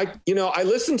 I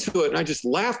listened to it and I just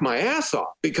laughed my ass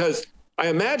off because I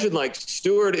imagine like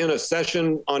Stuart in a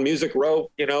session on Music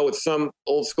Row, with some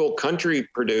old school country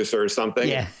producer or something.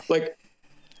 Yeah. Like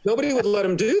nobody would let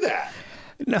him do that.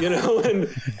 No.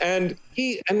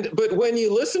 But when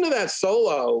you listen to that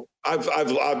solo,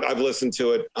 I've listened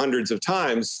to it hundreds of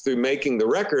times through making the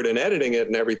record and editing it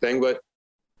and everything, but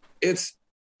it's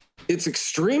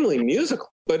extremely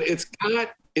musical, but it's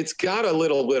got a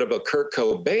little bit of a Kurt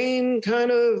Cobain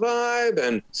kind of vibe.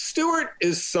 And Stuart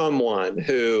is someone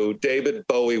who David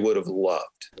Bowie would have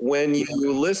loved. When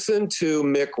you listen to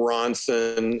Mick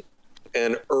Ronson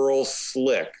and Earl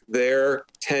Slick, their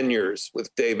tenures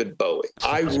with David Bowie,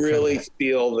 I really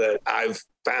feel that I've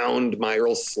found my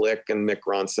Earl Slick and Mick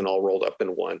Ronson all rolled up in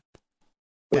one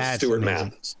with Stuart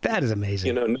Mathis. That is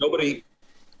amazing.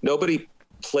 Nobody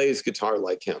plays guitar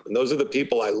like him. And those are the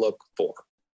people I look for.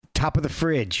 Top of the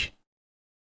Fridge.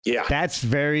 Yeah. That's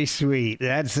very sweet.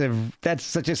 That's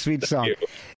such a sweet song.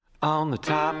 On the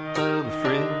top of the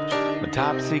fridge, my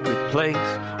top secret place,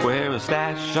 where I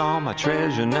stash all my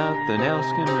treasure nothing else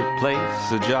can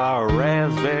replace. A jar of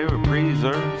raspberry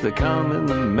preserves that come in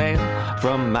the mail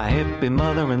from my hippie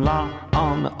mother-in-law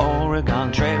on the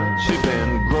Oregon Trail. She's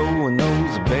been growing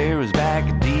those berries back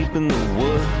deep in the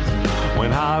woods. When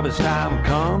harvest time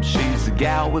comes, she's the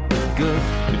gal with the goods.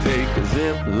 We take a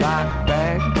Ziploc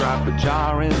bag, drop a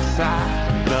jar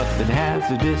inside. Nothing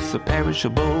hazardous or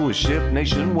perishable is shipped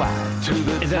nationwide.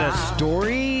 Is that a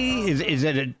story? Is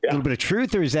that a little bit of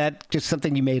truth, or is that just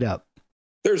something you made up?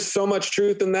 There's so much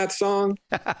truth in that song.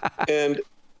 And,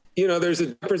 there's a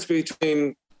difference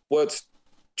between what's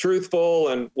truthful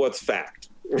and what's fact.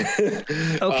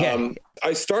 Okay.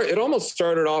 It almost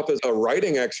started off as a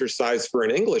writing exercise for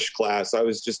an English class.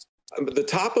 The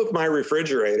top of my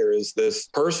refrigerator is this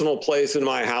personal place in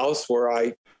my house where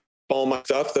I all my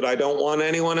stuff that I don't want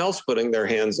anyone else putting their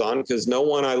hands on, because no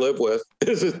one I live with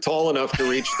is tall enough to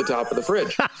reach the top of the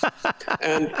fridge.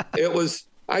 And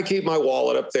I keep my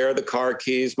wallet up there, the car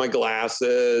keys, my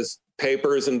glasses,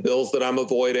 papers and bills that I'm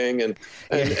avoiding, and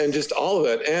just all of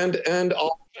it. And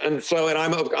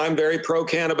I'm very pro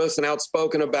cannabis and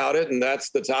outspoken about it. And that's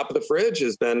the top of the fridge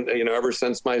has been, ever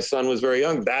since my son was very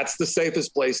young. That's the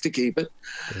safest place to keep it.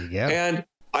 Yeah. And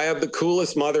I have the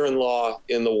coolest mother-in-law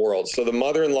in the world. So the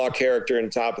mother-in-law character in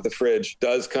Top of the Fridge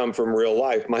does come from real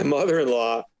life. My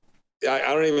mother-in-law, I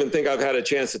don't even think I've had a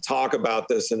chance to talk about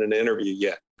this in an interview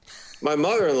yet. My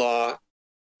mother-in-law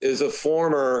is a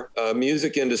former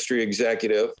music industry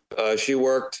executive. She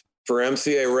worked for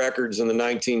MCA Records in the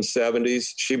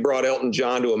 1970s. She brought Elton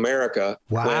John to America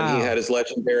when he had his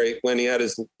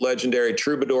legendary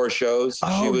Troubadour shows.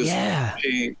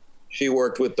 She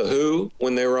worked with The Who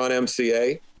when they were on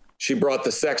MCA. She brought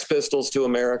the Sex Pistols to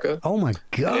America. Oh, my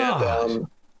God. And,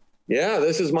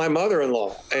 this is my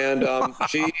mother-in-law. And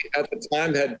she, at the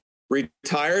time, had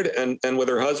retired and with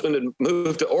her husband had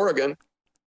moved to Oregon.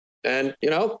 And,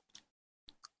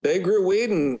 they grew weed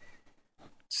and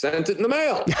sent it in the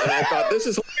mail. And I thought, this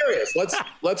is hilarious.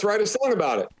 Let's write a song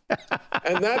about it.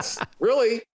 And that's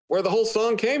really where the whole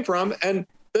song came from. And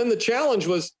then the challenge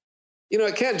was,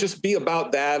 it can't just be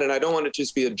about that. And I don't want it to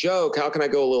just be a joke. How can I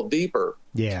go a little deeper?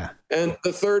 Yeah. And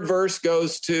the third verse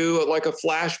goes to like a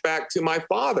flashback to my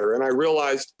father. And I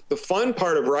realized the fun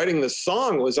part of writing this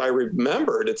song was I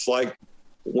remembered it's like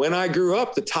when I grew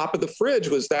up, the top of the fridge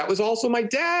was also my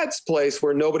dad's place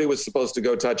where nobody was supposed to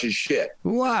go touch his shit.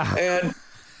 Wow. And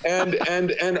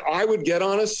I would get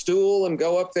on a stool and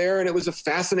go up there, and it was a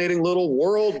fascinating little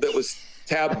world that was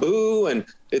taboo, and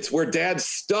it's where dad's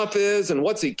stuff is, and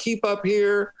what's he keep up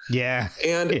here? Yeah.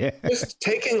 And just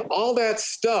taking all that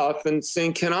stuff and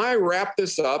saying, can I wrap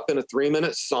this up in a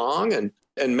 3-minute song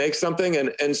and make something?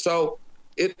 And so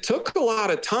it took a lot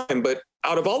of time, but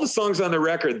out of all the songs on the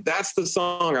record, that's the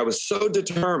song I was so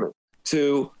determined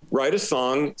to write a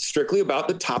song strictly about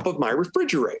the top of my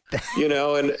refrigerator,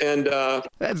 and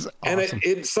that's awesome. And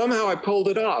it somehow I pulled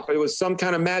it off. It was some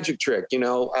kind of magic trick,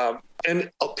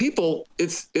 and people,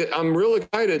 I'm really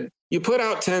excited. You put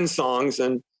out 10 songs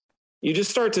and you just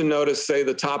start to notice, say,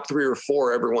 the top 3 or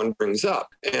 4 everyone brings up,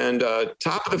 and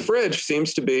Top of the Fridge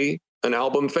seems to be an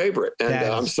album favorite, and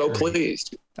I'm so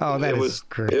pleased. Oh, that was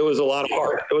great. It was a lot of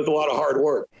hard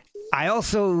work. I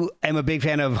also am a big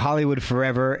fan of Hollywood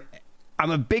Forever.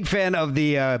 I'm a big fan of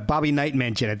the Bobby Knight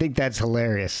mention. I think that's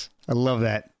hilarious. I love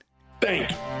that.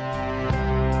 Thank you.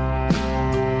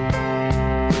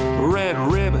 Red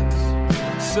ribbons,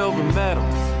 silver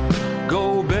medals,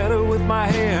 go better with my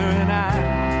hair, and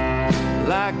I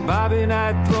like Bobby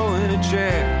Knight throwing a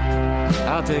chair.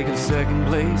 I'll take a second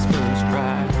place, first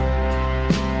prize.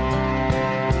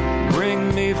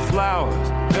 Bring me flowers,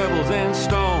 pebbles, and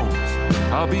stones.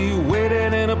 I'll be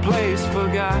waiting in a place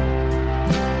forgot.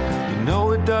 You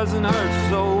know it doesn't hurt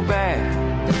so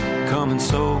bad, coming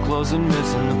so close and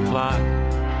missing the plot.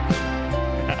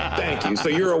 Thank you. So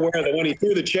you're aware that when he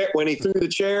threw the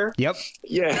chair? Yep.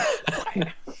 Yeah.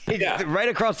 Yeah. Right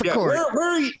across the court.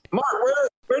 Where are you, Mark?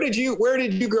 Where did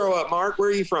you grow up, Mark? Where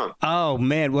are you from? Oh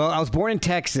man, well, I was born in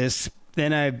Texas.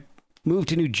 Then I moved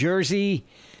to New Jersey,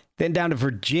 then down to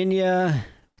Virginia,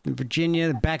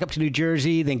 back up to New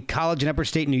Jersey, then college in upper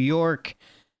state New York,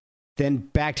 then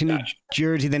back to New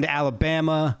Jersey, then to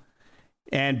Alabama,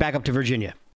 and back up to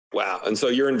Virginia. Wow. And so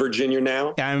you're in Virginia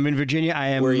now? I'm in Virginia.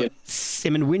 I'm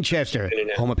in Winchester,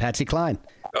 home of Patsy Cline.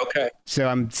 Okay. So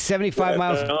I'm 75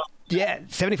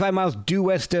 miles due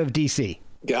west of D.C.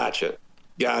 Gotcha.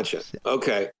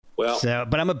 Okay. Well.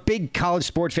 But I'm a big college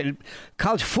sports fan,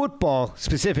 college football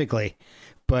specifically,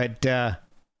 but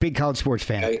big college sports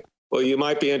fan. Okay. Well, you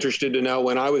might be interested to know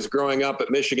when I was growing up at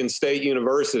Michigan State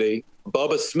University,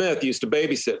 Bubba Smith used to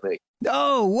babysit me.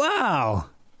 Oh, wow.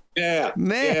 Yeah,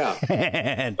 man.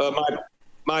 Yeah. But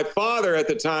my father at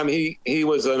the time, he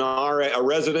was a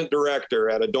resident director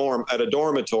at a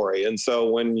dormitory, and so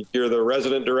when you're the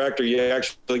resident director, you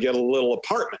actually get a little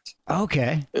apartment.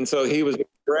 Okay. And so he was a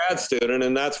grad student,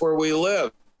 and that's where we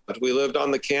lived. We lived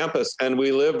on the campus, and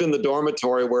we lived in the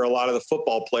dormitory where a lot of the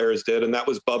football players did, and that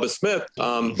was Bubba Smith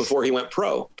before he went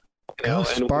pro.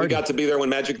 And we got to be there when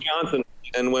Magic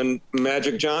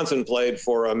Johnson played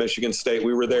for Michigan State.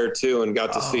 We were there too and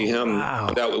got to see him,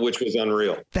 which was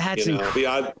unreal. That's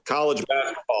incredible. College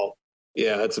basketball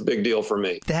Yeah, that's a big deal for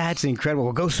me. That's incredible.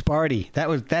 Well, go Sparty.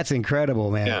 That's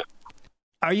incredible, man. Yeah.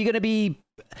 Are you going to be...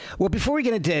 Well, before we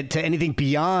get into anything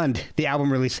beyond the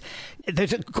album release,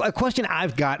 there's a question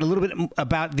I've got a little bit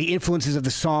about the influences of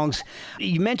the songs.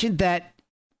 You mentioned that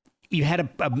you had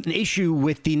an issue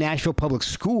with the Nashville Public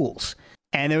Schools,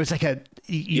 and there was like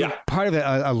part of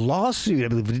a lawsuit, I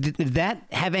believe. Did that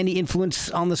have any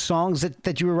influence on the songs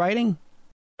that you were writing?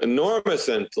 Enormous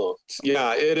influence.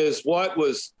 Yeah, it is what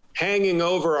was hanging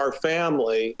over our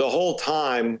family the whole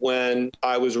time when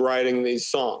I was writing these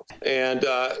songs. And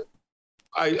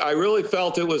I really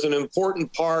felt it was an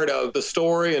important part of the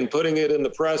story and putting it in the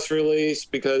press release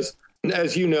because,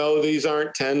 as you know, these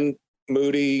aren't 10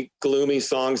 moody, gloomy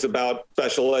songs about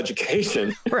special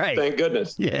education. Right. Thank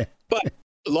goodness. Yeah. But,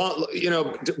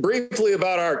 briefly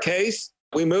about our case,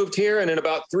 we moved here, and in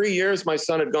about 3 years, my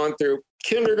son had gone through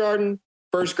kindergarten,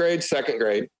 first grade, second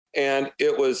grade, and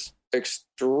it was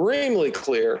extremely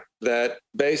clear that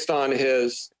based on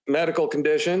his medical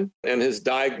condition and his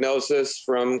diagnosis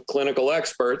from clinical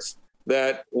experts,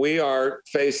 that we are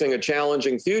facing a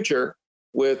challenging future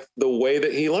with the way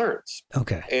that he learns.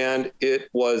 Okay. And it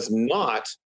was not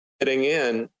fitting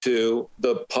into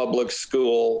the public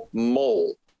school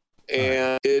mold.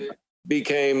 And it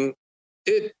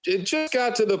just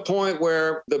got to the point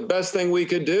where the best thing we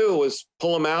could do was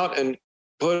pull him out and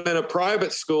put him in a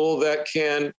private school that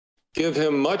can give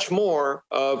him much more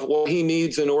of what he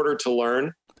needs in order to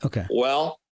learn. Okay.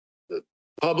 Well,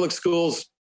 public schools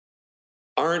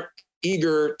aren't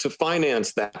eager to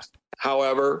finance that.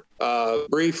 However,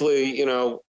 briefly,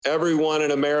 everyone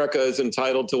in America is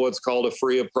entitled to what's called a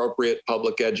free, appropriate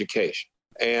public education.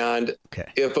 And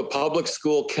if a public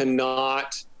school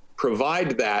cannot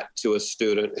provide that to a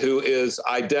student who is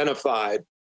identified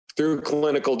through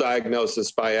clinical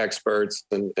diagnosis by experts,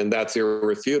 and that's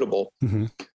irrefutable,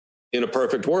 in a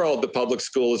perfect world, the public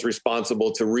school is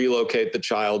responsible to relocate the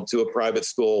child to a private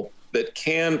school that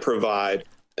can provide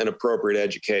an appropriate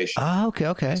education. Oh,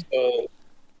 okay. So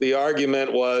the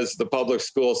argument was the public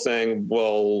school saying,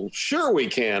 well, sure we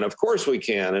can. Of course we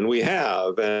can. And we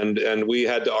have. And we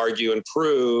had to argue and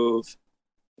prove,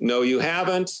 no, you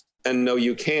haven't. And no,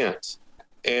 you can't.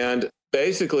 And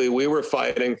basically, we were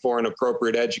fighting for an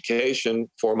appropriate education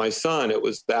for my son. It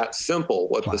was that simple.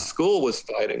 What the school was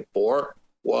fighting for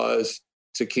was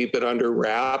to keep it under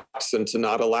wraps and to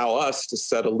not allow us to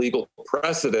set a legal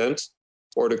precedent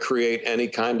or to create any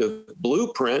kind of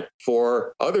blueprint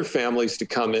for other families to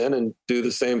come in and do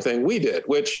the same thing we did,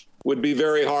 which would be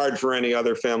very hard for any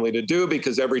other family to do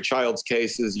because every child's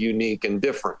case is unique and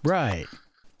different. Right.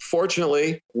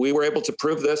 Fortunately, we were able to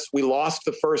prove this. We lost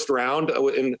the first round.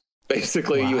 And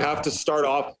basically, you have to start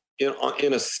off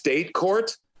in a state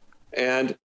court.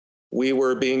 And we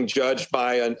were being judged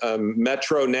by a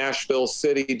Metro Nashville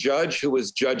City judge who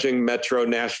was judging Metro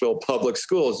Nashville Public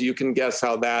Schools. You can guess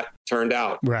how that turned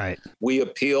out. Right. We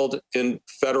appealed in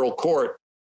federal court,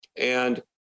 and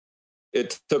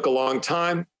it took a long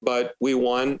time, but we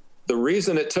won. The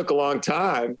reason it took a long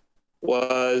time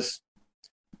was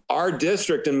our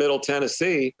district in Middle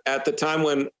Tennessee, at the time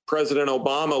when President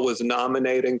Obama was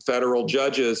nominating federal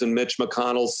judges and Mitch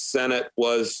McConnell's Senate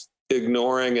was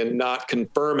ignoring and not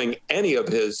confirming any of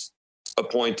his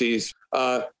appointees,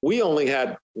 we only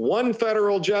had one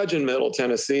federal judge in Middle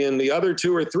Tennessee, and the other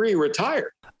two or three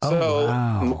retired.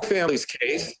 My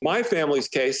family's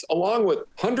case, along with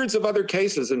hundreds of other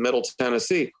cases in Middle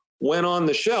Tennessee, went on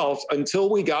the shelf until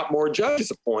we got more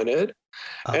judges appointed.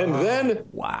 And then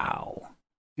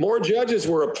more judges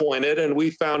were appointed, and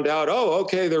we found out,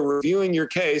 they're reviewing your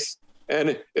case.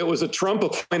 And it was a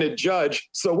Trump-appointed judge,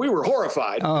 so we were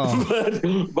horrified.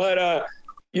 But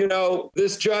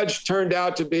this judge turned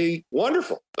out to be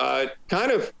wonderful.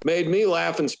 Kind of made me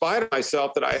laugh in spite of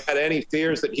myself that I had any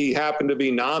fears that he happened to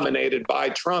be nominated by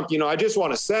Trump. I just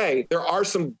want to say there are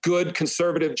some good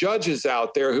conservative judges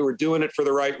out there who are doing it for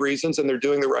the right reasons, and they're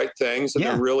doing the right things, and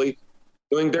they're really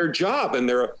doing their job, and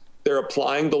they're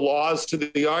applying the laws to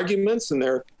the arguments, and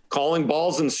they're calling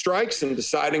balls and strikes and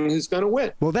deciding who's going to win.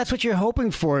 Well, that's what you're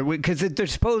hoping for, because they're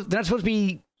not supposed to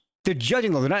be. They're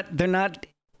judging the law. They're not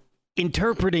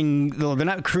interpreting the law. They're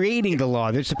not creating the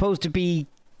law. They're supposed to be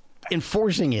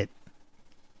enforcing it.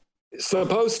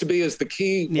 Supposed to be is the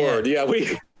key word. Yeah,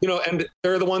 and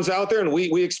they're the ones out there, and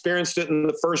we experienced it in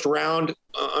the first round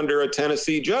under a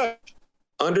Tennessee judge.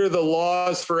 Under the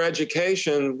laws for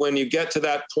education, when you get to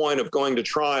that point of going to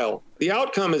trial, the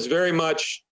outcome is very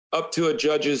much up to a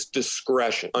judge's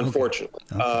discretion, unfortunately.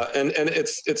 And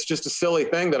it's just a silly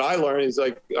thing that I learned. He's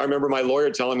like, I remember my lawyer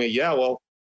telling me,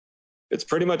 it's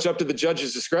pretty much up to the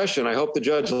judge's discretion. I hope the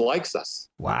judge likes us.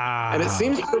 Wow. And it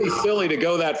seems pretty silly to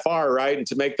go that far, right? And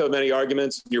to make so many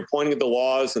arguments. You're pointing at the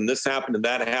laws and this happened and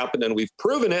that happened and we've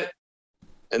proven it.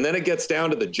 And then it gets down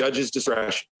to the judge's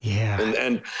discretion. Yeah.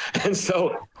 And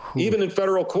so even in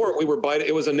federal court, we were biting.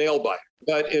 It was a nail biter.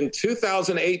 But in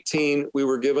 2018, we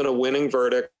were given a winning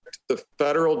verdict. The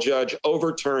federal judge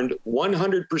overturned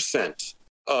 100%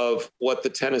 of what the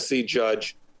Tennessee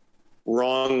judge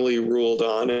wrongly ruled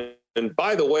on. And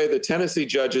by the way, the Tennessee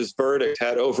judge's verdict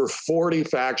had over 40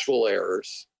 factual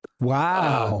errors.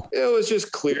 Wow. It was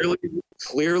just clearly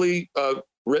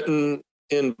written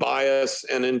in bias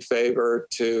and in favor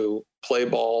to play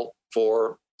ball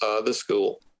for the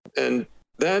school. And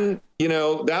then,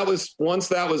 once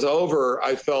that was over,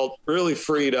 I felt really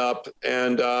freed up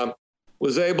and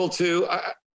was able to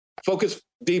focus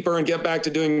deeper and get back to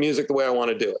doing music the way I want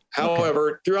to do it.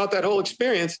 However, throughout that whole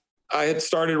experience, I had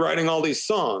started writing all these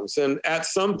songs. And at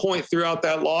some point throughout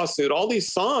that lawsuit, all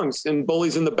these songs in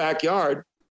Bullies in the Backyard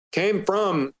came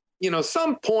from,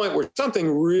 some point where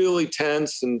something really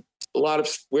tense and a lot of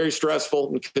very stressful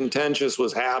and contentious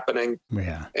was happening.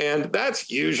 Yeah. And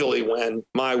that's usually when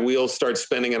my wheels start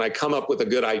spinning and I come up with a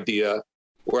good idea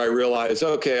where I realize,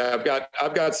 okay, I've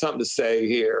got something to say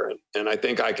here. And I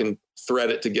think I can thread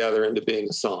it together into being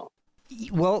a song.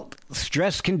 Well,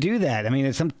 stress can do that. I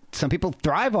mean, some people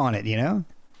thrive on it,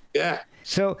 Yeah.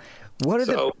 So what are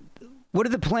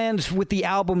the plans with the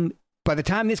album? By the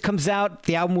time this comes out,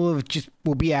 the album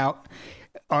will be out.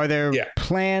 Are there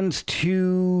plans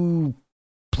to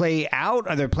play out?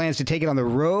 Are there plans to take it on the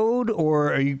road,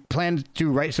 or are you planning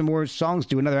to write some more songs,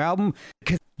 do another album?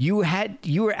 Because you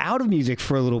were out of music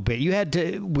for a little bit. You had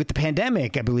to, with the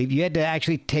pandemic, I believe, you had to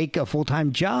actually take a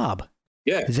full-time job.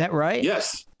 Yeah. Is that right?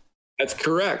 Yes, that's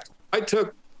correct.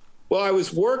 I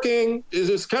was working,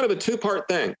 it's kind of a two-part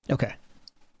thing. Okay.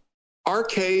 Our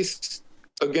case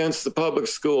against the public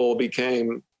school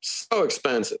became so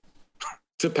expensive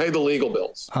to pay the legal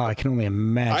bills. Oh, I can only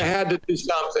imagine. I had to do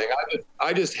something.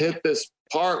 I just hit this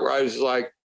part where I was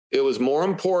like, it was more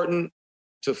important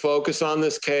to focus on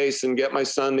this case and get my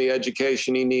son the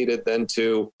education he needed than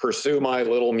to pursue my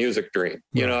little music dream.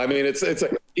 I mean, it's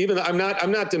like, even I'm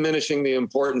not diminishing the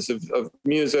importance of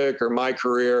music or my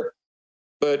career,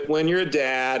 but when you're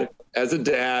as a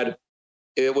dad,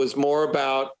 it was more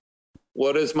about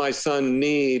what does my son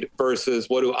need versus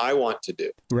what do I want to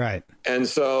do? Right. And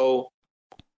so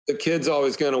the kid's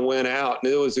always going to win out.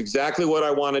 And it was exactly what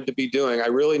I wanted to be doing. I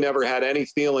really never had any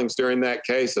feelings during that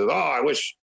case of, I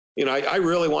wish, I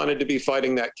really wanted to be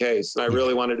fighting that case. And I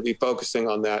really wanted to be focusing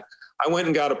on that. I went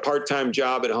and got a part-time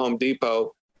job at Home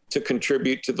Depot to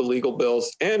contribute to the legal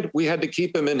bills. And we had to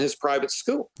keep him in his private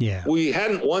school. Yeah. We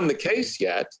hadn't won the case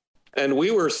yet. And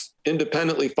we were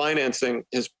independently financing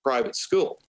his private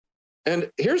school.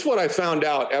 And here's what I found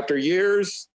out after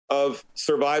years of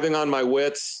surviving on my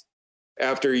wits,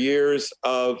 after years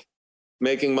of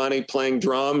making money playing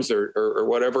drums or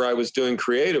whatever I was doing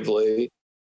creatively,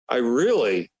 I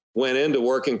really went into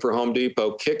working for Home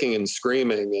Depot kicking and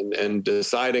screaming and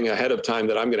deciding ahead of time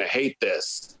that I'm going to hate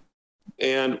this.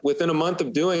 And within a month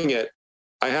of doing it,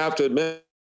 I have to admit,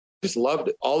 I just loved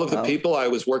it. All of the people I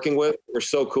was working with were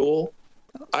so cool.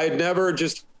 I had never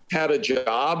just had a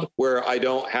job where I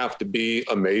don't have to be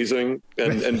amazing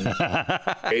and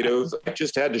creative. I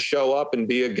just had to show up and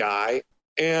be a guy.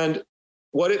 And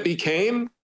what it became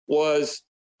was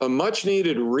a much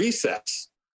needed recess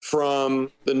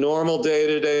from the normal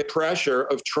day-to-day pressure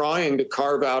of trying to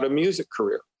carve out a music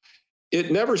career. It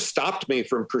never stopped me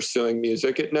from pursuing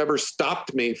music. It never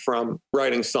stopped me from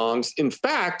writing songs. In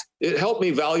fact, it helped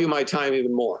me value my time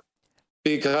even more,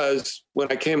 because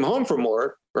when I came home from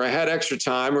work or I had extra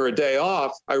time or a day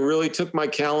off, I really took my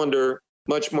calendar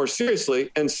much more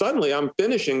seriously. And suddenly I'm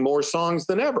finishing more songs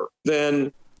than ever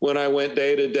than when I went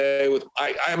day to day with,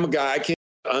 I'm a guy, I can't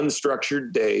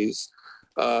unstructured days.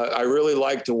 I really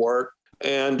like to work.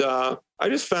 And I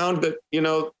just found that,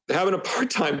 having a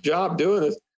part-time job doing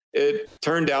this, it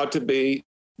turned out to be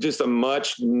just a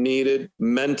much needed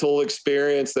mental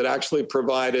experience that actually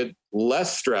provided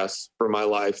less stress for my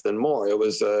life than more. It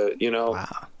was,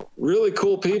 wow. Really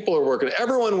cool people are working.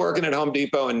 Everyone working at Home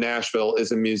Depot in Nashville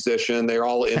is a musician. They're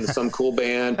all in some cool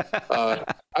band.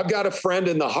 I've got a friend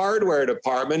in the hardware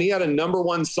department. He had a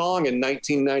 #1 song in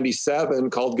 1997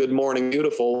 called Good Morning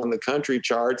Beautiful in the country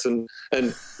charts. And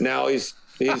now he's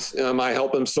I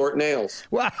help him sort nails.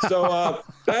 Wow. So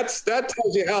that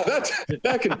tells you how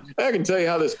that can tell you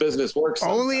how this business works.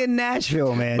 Sometimes. Only in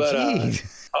Nashville, man. But,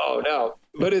 oh no,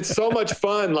 but it's so much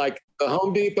fun. Like the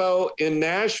Home Depot in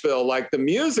Nashville, like the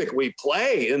music we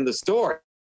play in the store,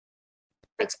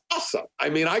 It's awesome. I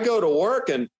mean, I go to work,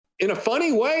 and in a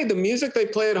funny way, the music they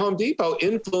play at Home Depot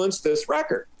influenced this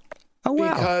record. Oh,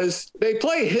 wow. Because they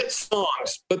play hit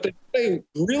songs, but they play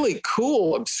really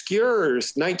cool, obscure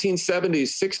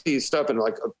 1970s, 60s stuff and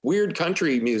like weird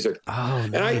country music. Oh,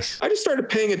 nice. And I just started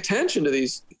paying attention to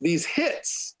these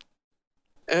hits.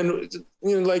 And,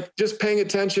 you know, like just paying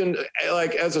attention,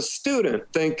 like as a student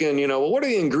thinking, you know, well, what are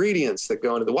the ingredients that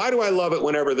go into why do I love it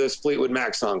whenever this Fleetwood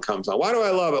Mac song comes on? Why do I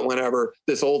love it whenever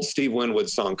this old Steve Winwood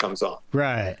song comes on?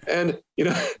 Right. And, you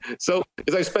know, so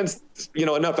as I spent, you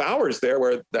know, enough hours there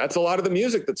where that's a lot of the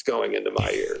music that's going into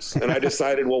my ears. And I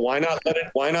decided, well, why not let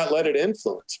it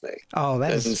influence me? Oh,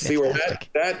 that's and see fantastic.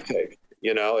 where that takes.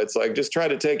 You know, it's like just try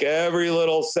to take every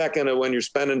little second of when you're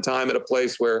spending time at a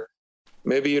place where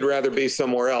maybe you'd rather be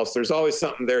somewhere else. There's always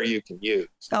something there you can use.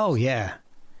 Oh, yeah.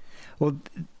 Well,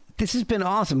 this has been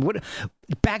awesome.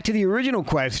 Back to the original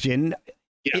question.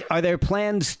 Yeah. Are there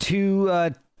plans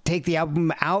to take the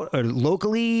album out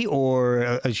locally or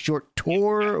a short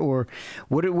tour? Or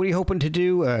what are you hoping to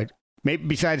do? Maybe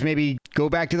besides maybe go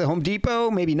back to the Home Depot?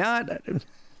 Maybe not?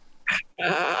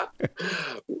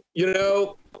 You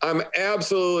know, I'm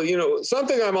absolutely, you know,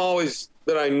 something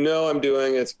that I know I'm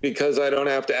doing, it's because I don't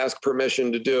have to ask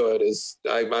permission to do it, is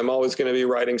I'm always going to be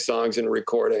writing songs and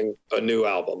recording a new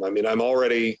album. I mean,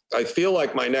 I feel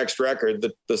like my next record,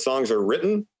 the songs are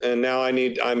written, and now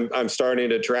I'm starting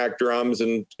to track drums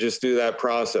and just do that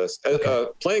process.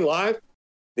 Playing live,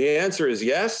 the answer is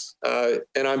yes.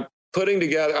 And I'm putting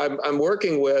together, I'm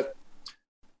working with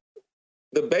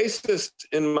the bassist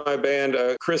in my band,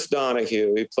 Chris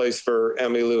Donahue. He plays for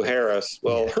Emmylou Harris.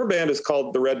 Well, her band is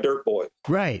called the Red Dirt Boys.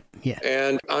 Right. Yeah.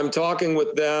 And I'm talking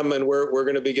with them, and we're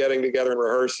going to be getting together and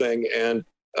rehearsing. And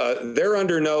they're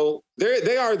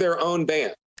they are their own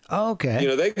band. Oh, okay. You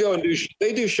know, they go and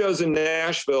do shows in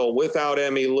Nashville without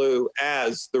Emmylou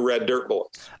as the Red Dirt Boys.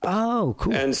 Oh,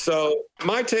 cool. And so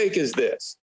my take is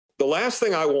this. The last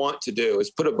thing I want to do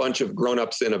is put a bunch of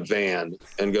grown-ups in a van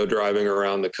and go driving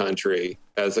around the country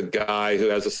as a guy who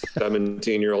has a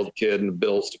 17-year-old kid and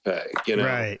bills to pay, you know?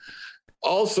 Right.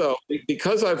 Also,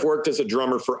 because I've worked as a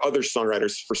drummer for other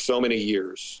songwriters for so many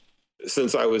years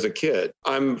since I was a kid,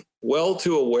 I'm well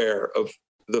too aware of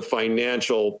the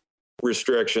financial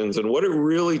restrictions and what it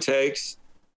really takes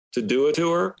to do a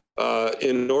tour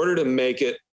in order to make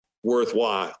it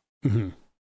worthwhile. Mm-hmm.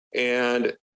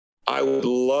 And I would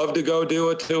love to go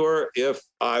do a tour if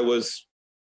I was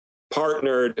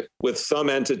partnered with some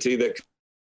entity that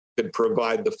could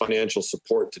provide the financial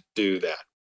support to do that.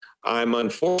 I'm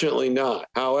unfortunately not.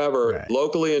 However,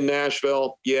 locally in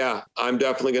Nashville, yeah, I'm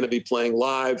definitely going to be playing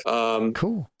live.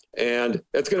 Cool. And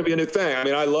it's going to be a new thing. I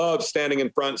mean, I love standing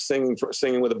in front,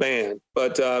 singing with a band,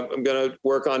 but I'm going to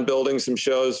work on building some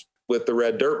shows with the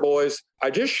Red Dirt Boys. I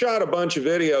just shot a bunch of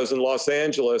videos in Los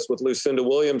Angeles with Lucinda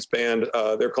Williams' band.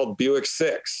 They're called Buick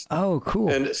Six. Oh, cool.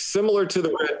 And similar to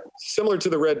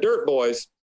the Red Dirt Boys,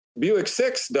 Buick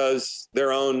Six does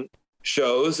their own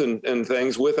shows and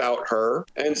things without her.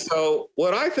 And so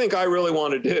what I think I really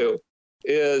want to do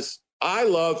is I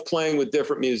love playing with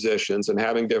different musicians and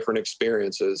having different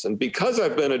experiences. And because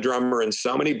I've been a drummer in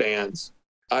so many bands,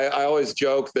 I always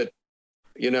joke that,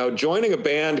 you know, joining a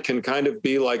band can kind of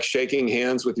be like shaking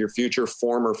hands with your future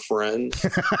former friends.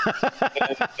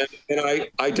 and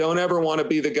I don't ever want to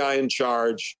be the guy in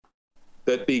charge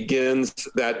that begins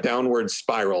that downward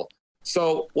spiral.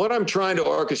 So what I'm trying to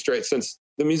orchestrate, since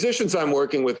the musicians I'm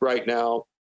working with right now,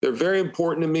 they're very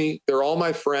important to me. They're all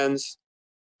my friends.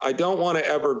 I don't want to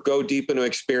ever go deep into an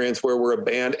experience where we're a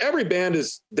band. Every band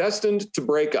is destined to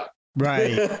break up.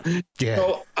 Right. Yeah.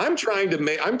 So I'm trying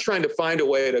to find a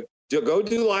way to go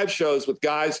do live shows with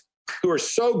guys who are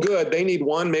so good, they need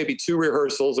one, maybe two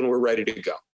rehearsals and we're ready to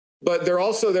go. But they're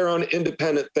also their own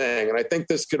independent thing. And I think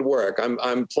this could work.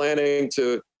 I'm planning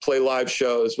to play live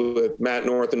shows with Matt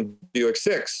North and Buick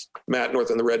Six, Matt North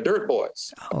and the Red Dirt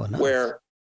Boys, where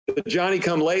the Johnny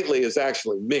Come Lately is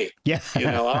actually me. Yeah. You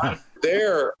know,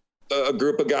 they're a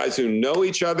group of guys who know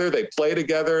each other. They play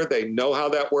together. They know how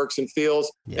that works and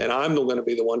feels. Yeah. And I'm going to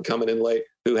be the one coming in late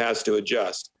who has to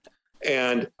adjust.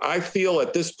 And I feel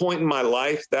at this point in my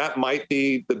life, that might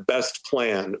be the best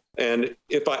plan. And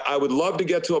if I would love to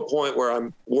get to a point where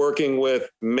I'm working with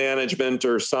management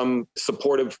or some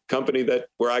supportive company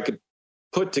where I could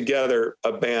put together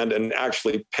a band and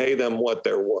actually pay them what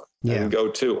they're worth and go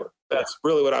tour. That's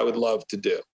really what I would love to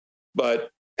do. But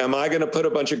am I going to put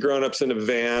a bunch of grownups in a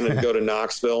van and go to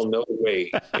Knoxville? No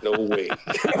way. No way.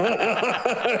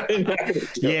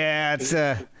 Yeah, it's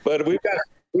But we've got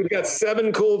We've got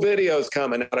 7 cool videos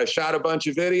coming out. I shot a bunch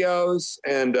of videos,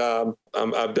 and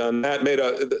I've done that. Made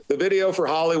the video for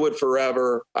Hollywood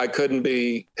Forever. I couldn't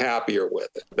be happier with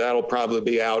it. That'll probably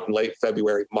be out in late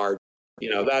February, March.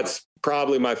 That's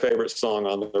probably my favorite song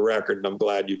on the record, and I'm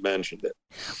glad you mentioned it.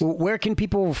 Well, where can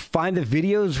people find the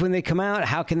videos when they come out?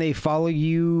 How can they follow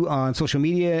you on social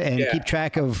media and keep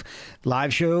track of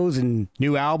live shows and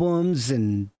new albums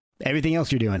and everything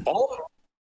else you're doing?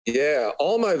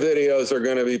 All my videos are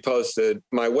going to be posted.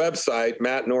 My website,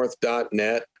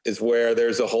 mattnorth.net, is where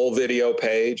there's a whole video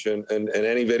page, and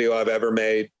any video I've ever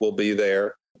made will be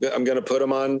there. I'm going to put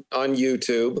them on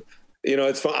YouTube.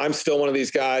 It's fun. I'm still one of these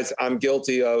guys. I'm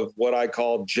guilty of what I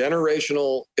call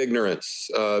generational ignorance.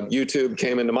 YouTube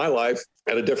came into my life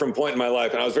at a different point in my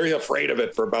life, and I was very afraid of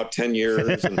it for about 10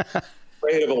 years and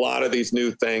afraid of a lot of these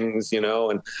new things,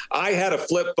 and I had a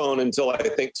flip phone until I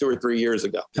think 2 or 3 years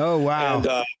ago. Oh, wow. And,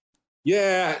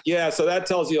 so that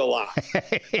tells you a lot.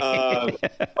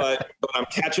 But I'm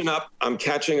catching up. I'm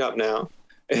catching up now.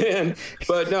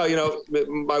 But no,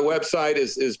 my website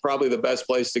is probably the best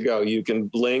place to go. You can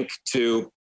link to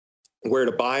where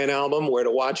to buy an album, where to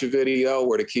watch a video,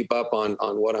 where to keep up on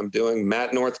what I'm doing.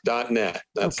 mattnorth.net.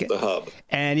 That's the hub.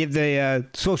 And you have the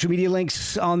social media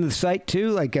links on the site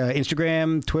too, like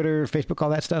Instagram, Twitter, Facebook, all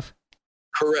that stuff?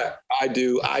 Correct. I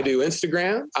do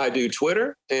Instagram, I do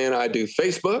Twitter, and I do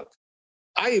Facebook.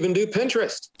 I even do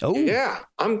Pinterest. Oh, yeah.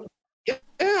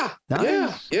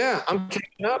 Nice. Yeah. I'm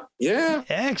catching up. Yeah.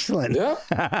 Excellent. Yeah.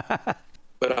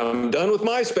 But I'm done with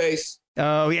MySpace.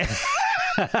 Oh, yeah.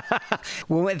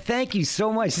 Well, thank you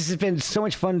so much. This has been so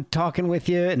much fun talking with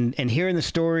you and hearing the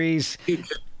stories.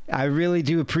 I really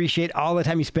do appreciate all the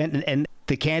time you spent and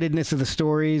the candidness of the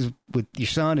stories with your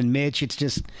son and Mitch. It's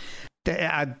just,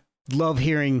 I love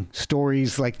hearing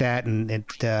stories like that. And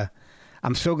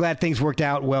I'm so glad things worked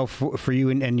out well for you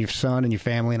and your son and your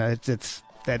family. And it's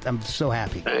that I'm so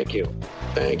happy. Thank you,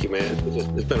 man.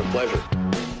 It's been a pleasure.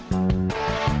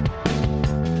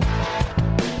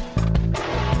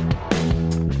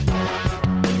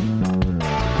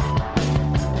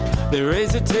 They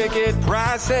raise the ticket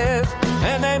prices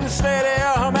and then the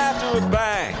stadium after a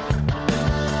bang.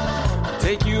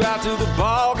 Take you out to the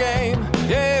ball game,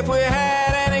 if we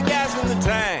had any gas in the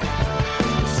tank.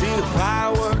 See the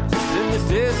fireworks in the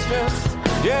distance,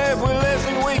 if we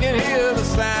listen we can hear the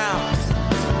sound.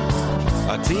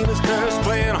 Our team is cursed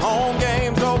playing home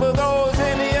games over those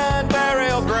Indian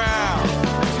burial grounds.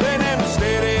 They named the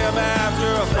stadium after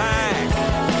a bang.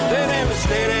 They named the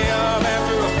stadium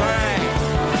after a bang.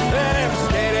 They named the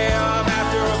stadium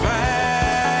after a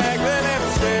bang. They named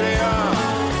the stadium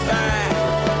bang.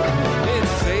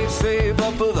 It's safe, save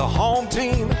up for the home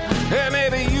team. And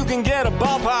maybe you can get a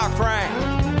ballpark frank.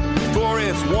 For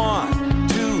it's 1,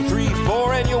 2, 3,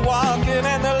 4, and you're walking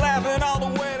and they're laughing all the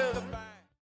way.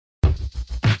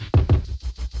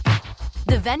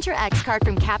 The Venture X card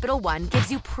from Capital One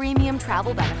gives you premium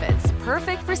travel benefits,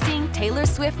 perfect for seeing Taylor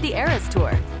Swift the Eras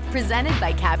Tour. Presented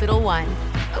by Capital One.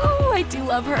 Ooh, I do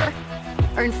love her.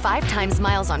 Earn 5 times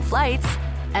miles on flights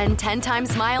and 10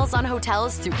 times miles on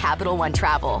hotels through Capital One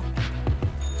Travel.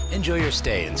 Enjoy your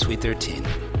stay in Suite 13.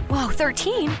 Whoa,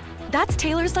 13? That's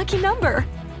Taylor's lucky number.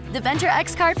 The Venture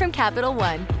X card from Capital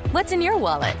One. What's in your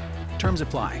wallet? Terms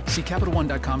apply. See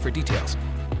CapitalOne.com for details.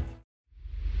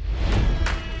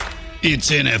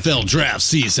 It's NFL draft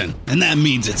season, and that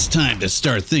means it's time to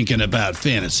start thinking about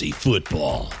fantasy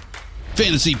football.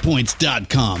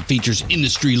 FantasyPoints.com features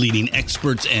industry-leading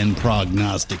experts and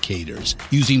prognosticators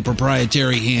using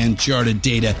proprietary hand-charted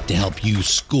data to help you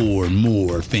score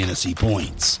more fantasy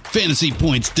points.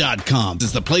 FantasyPoints.com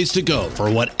is the place to go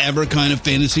for whatever kind of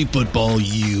fantasy football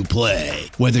you play.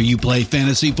 Whether you play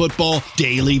fantasy football,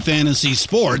 daily fantasy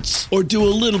sports, or do a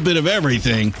little bit of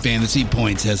everything, Fantasy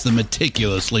Points has the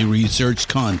meticulously researched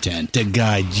content to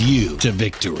guide you to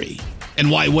victory. And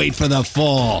why wait for the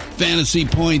fall? Fantasy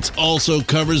Points also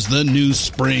covers the new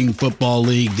spring football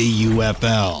league, the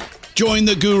UFL. Join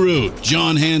the guru,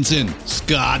 John Hansen,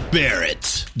 Scott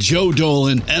Barrett, Joe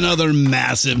Dolan, and other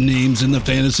massive names in the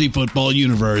fantasy football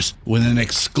universe with an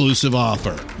exclusive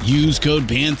offer. Use code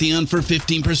Pantheon for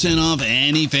 15% off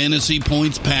any Fantasy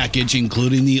Points package,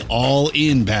 including the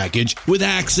all-in package, with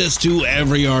access to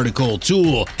every article,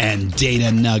 tool, and data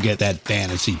nugget that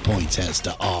Fantasy Points has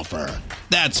to offer.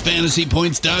 That's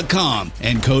FantasyPoints.com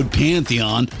and code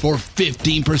Pantheon for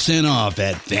 15% off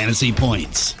at Fantasy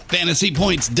Points.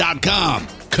 FantasyPoints.com,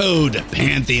 code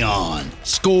Pantheon.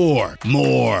 Score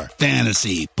more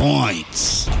fantasy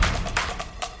points.